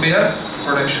जवाब पेयर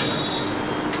प्रोडक्शन है।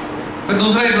 फिर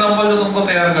दूसरा एग्जांपल जो तुमको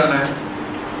तैयार करना है,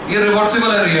 ये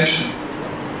रिवर्सिबल है रिएक्शन।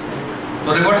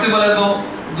 तो रिवर्सिबल है तो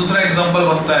दूसरा एग्जांपल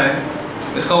बनता है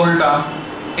इसका उल्टा,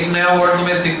 एक नया वर्ड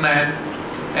तुम्हें सीखना है,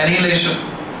 एनिहिलेशन।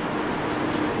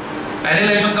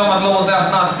 एनिहिलेशन का मतलब होता है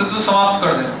अपना अस्तित्व समाप्त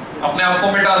कर देना, अपने आप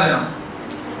को मिटा देना।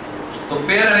 तो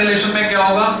पेयर एनिहिलेशन में क्या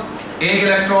होगा, एक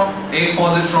इलेक्ट्रॉन एक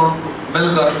पॉजिट्रॉन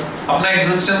मिलकर अपना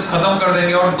एग्जिस्टेंस खत्म कर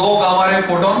देंगे और दो गामा रे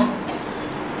फोटोन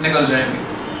निकल जाएंगे,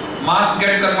 मास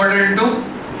गेट कन्वर्टेड इनटू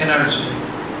एनर्जी।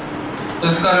 तो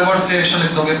इसका रिवर्स रिएक्शन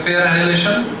लिख दोगे, पेयर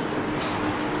एनिहिलेशन,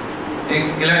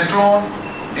 एक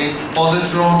इलेक्ट्रॉन एक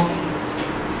पॉजिट्रॉन,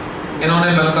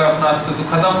 इन्होंने मिलकर अपना अस्तित्व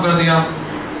खत्म कर दिया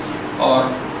और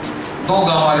दो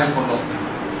गामा रे फोटोन।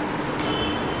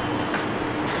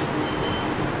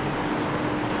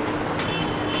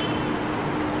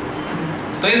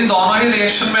 तो इन दोनों ही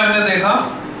रिएक्शन में हमने देखा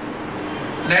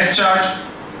नेट चार्ज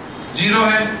 0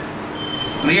 है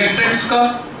रिएक्टेंट्स का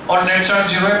और नेट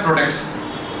चार्ज 0 है प्रोडक्ट्स।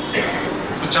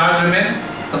 तो चार्ज रिमेन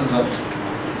कंजर्व।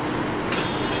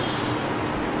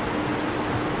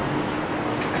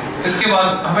 इसके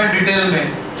बाद हमें डिटेल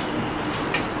में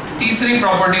तीसरी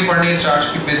प्रॉपर्टी पढ़नी है चार्ज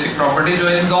की, बेसिक प्रॉपर्टी, जो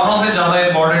इन दोनों से ज्यादा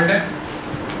इंपॉर्टेंट है।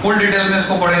 फुल डिटेल में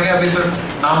इसको पढ़ेंगे, अभी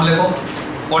सिर्फ नाम लिखो,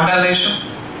 quantization.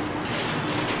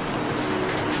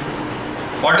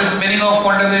 What is meaning of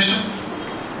quantization?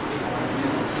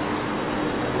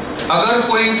 अगर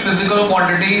कोई physical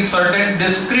quantity certain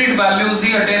discrete values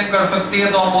ही अटेन कर सकती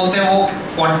है तो हम बोलते हैं वो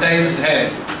क्वांटाइज्ड है।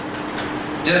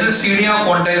 जैसे सीढ़ियां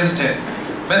क्वांटाइज्ड है,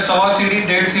 मैं 1.25 सीढ़ी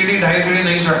 1.5 सीढ़ी 2.5 सीढ़ी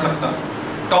नहीं चढ़ सकता।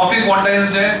 टॉफी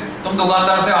क्वांटाइज्ड है, तुम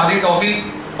दुकानदार से आधी टॉफी,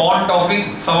 पौंड टॉफी,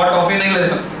 सवा टॉफी नहीं ले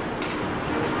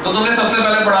सकते। तो तुमने सबसे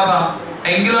पहले पढ़ा था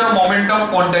एंगुलर मोमेंटम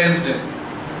क्वांटाइज्ड है,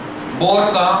 बोर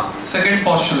का सेकंड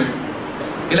पोस्टुलेट।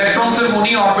 इलेक्ट्रॉन सिर्फ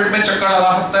उन्हीं ऑर्बिट में चक्कर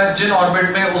लगा सकता है जिन ऑर्बिट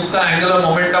में उसका एंगुलर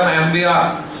मोमेंटम mvr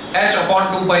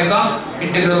h/2π का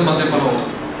इंटीग्रल मल्टीपल होगा,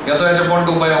 या तो h/2π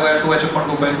होगा या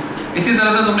 2h/2π। इसी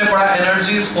तरह से तुमने पढ़ा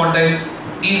energy is quantized,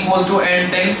 E equal to n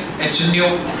times h nu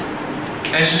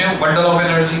bundle of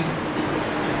energy.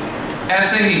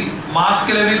 ऐसे ही मास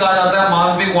के लिए भी कहा जाता है,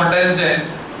 मास भी क्वांटाइज्ड है,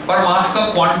 पर मास का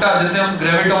क्वांटा जिसे हम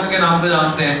ग्रेविटॉन के नाम से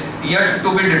जानते हैं yet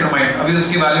to be determined, अभी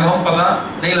उसकी वैल्यू हम पता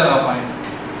नहीं लगा पाए।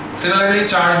 सिमिलरली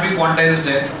चार्ज भी क्वांटाइज्ड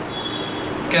है।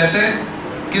 कैसे?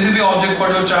 किसी भी ऑब्जेक्ट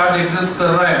पर जो चार्ज एग्जिस्ट कर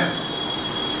रहा है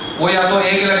वो या तो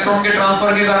एक इलेक्ट्रॉन के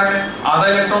ट्रांसफर के कारण है, आधा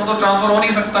इलेक्ट्रॉन तो ट्रांसफर हो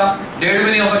नहीं सकता, 1.5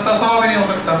 भी नहीं हो सकता, 1.25 भी नहीं हो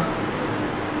सकता।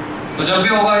 तो जब भी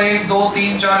होगा 1, 2,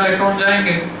 3, 4 इलेक्ट्रॉन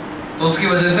जाएंगे तो उसकी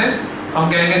वजह से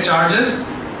हम कहेंगे चार्ज इज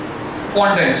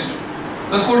क्वांटाइज्ड।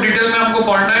 तो इसको डिटेल में हमको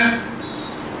पढ़ना है,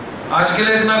 आज के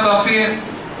लिए इतना काफी है।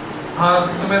 हाँ,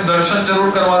 तुम्हें दर्शन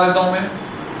जरूर करवा देता हूं मैं।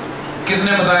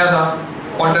 किसने बताया था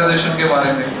क्वांटाइजेशन के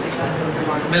बारे में?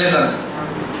 मिलेगा।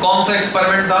 कौन सा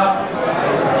एक्सपेरिमेंट था?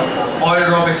 ऑयल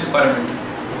ड्रॉप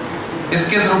एक्सपेरिमेंट,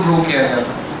 इसके थ्रू प्रूव किया गया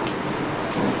था।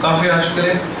 काफी आज के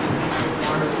लिए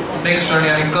नेक्स्ट टर्न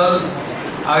यानी कल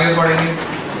आगे पढ़ेंगे।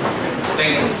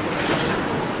 Thank you.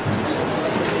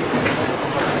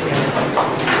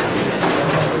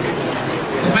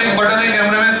 इसमें एक बटन है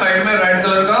कैमरे में साइड में रेड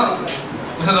कलर का,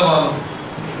 उसे दबा दो।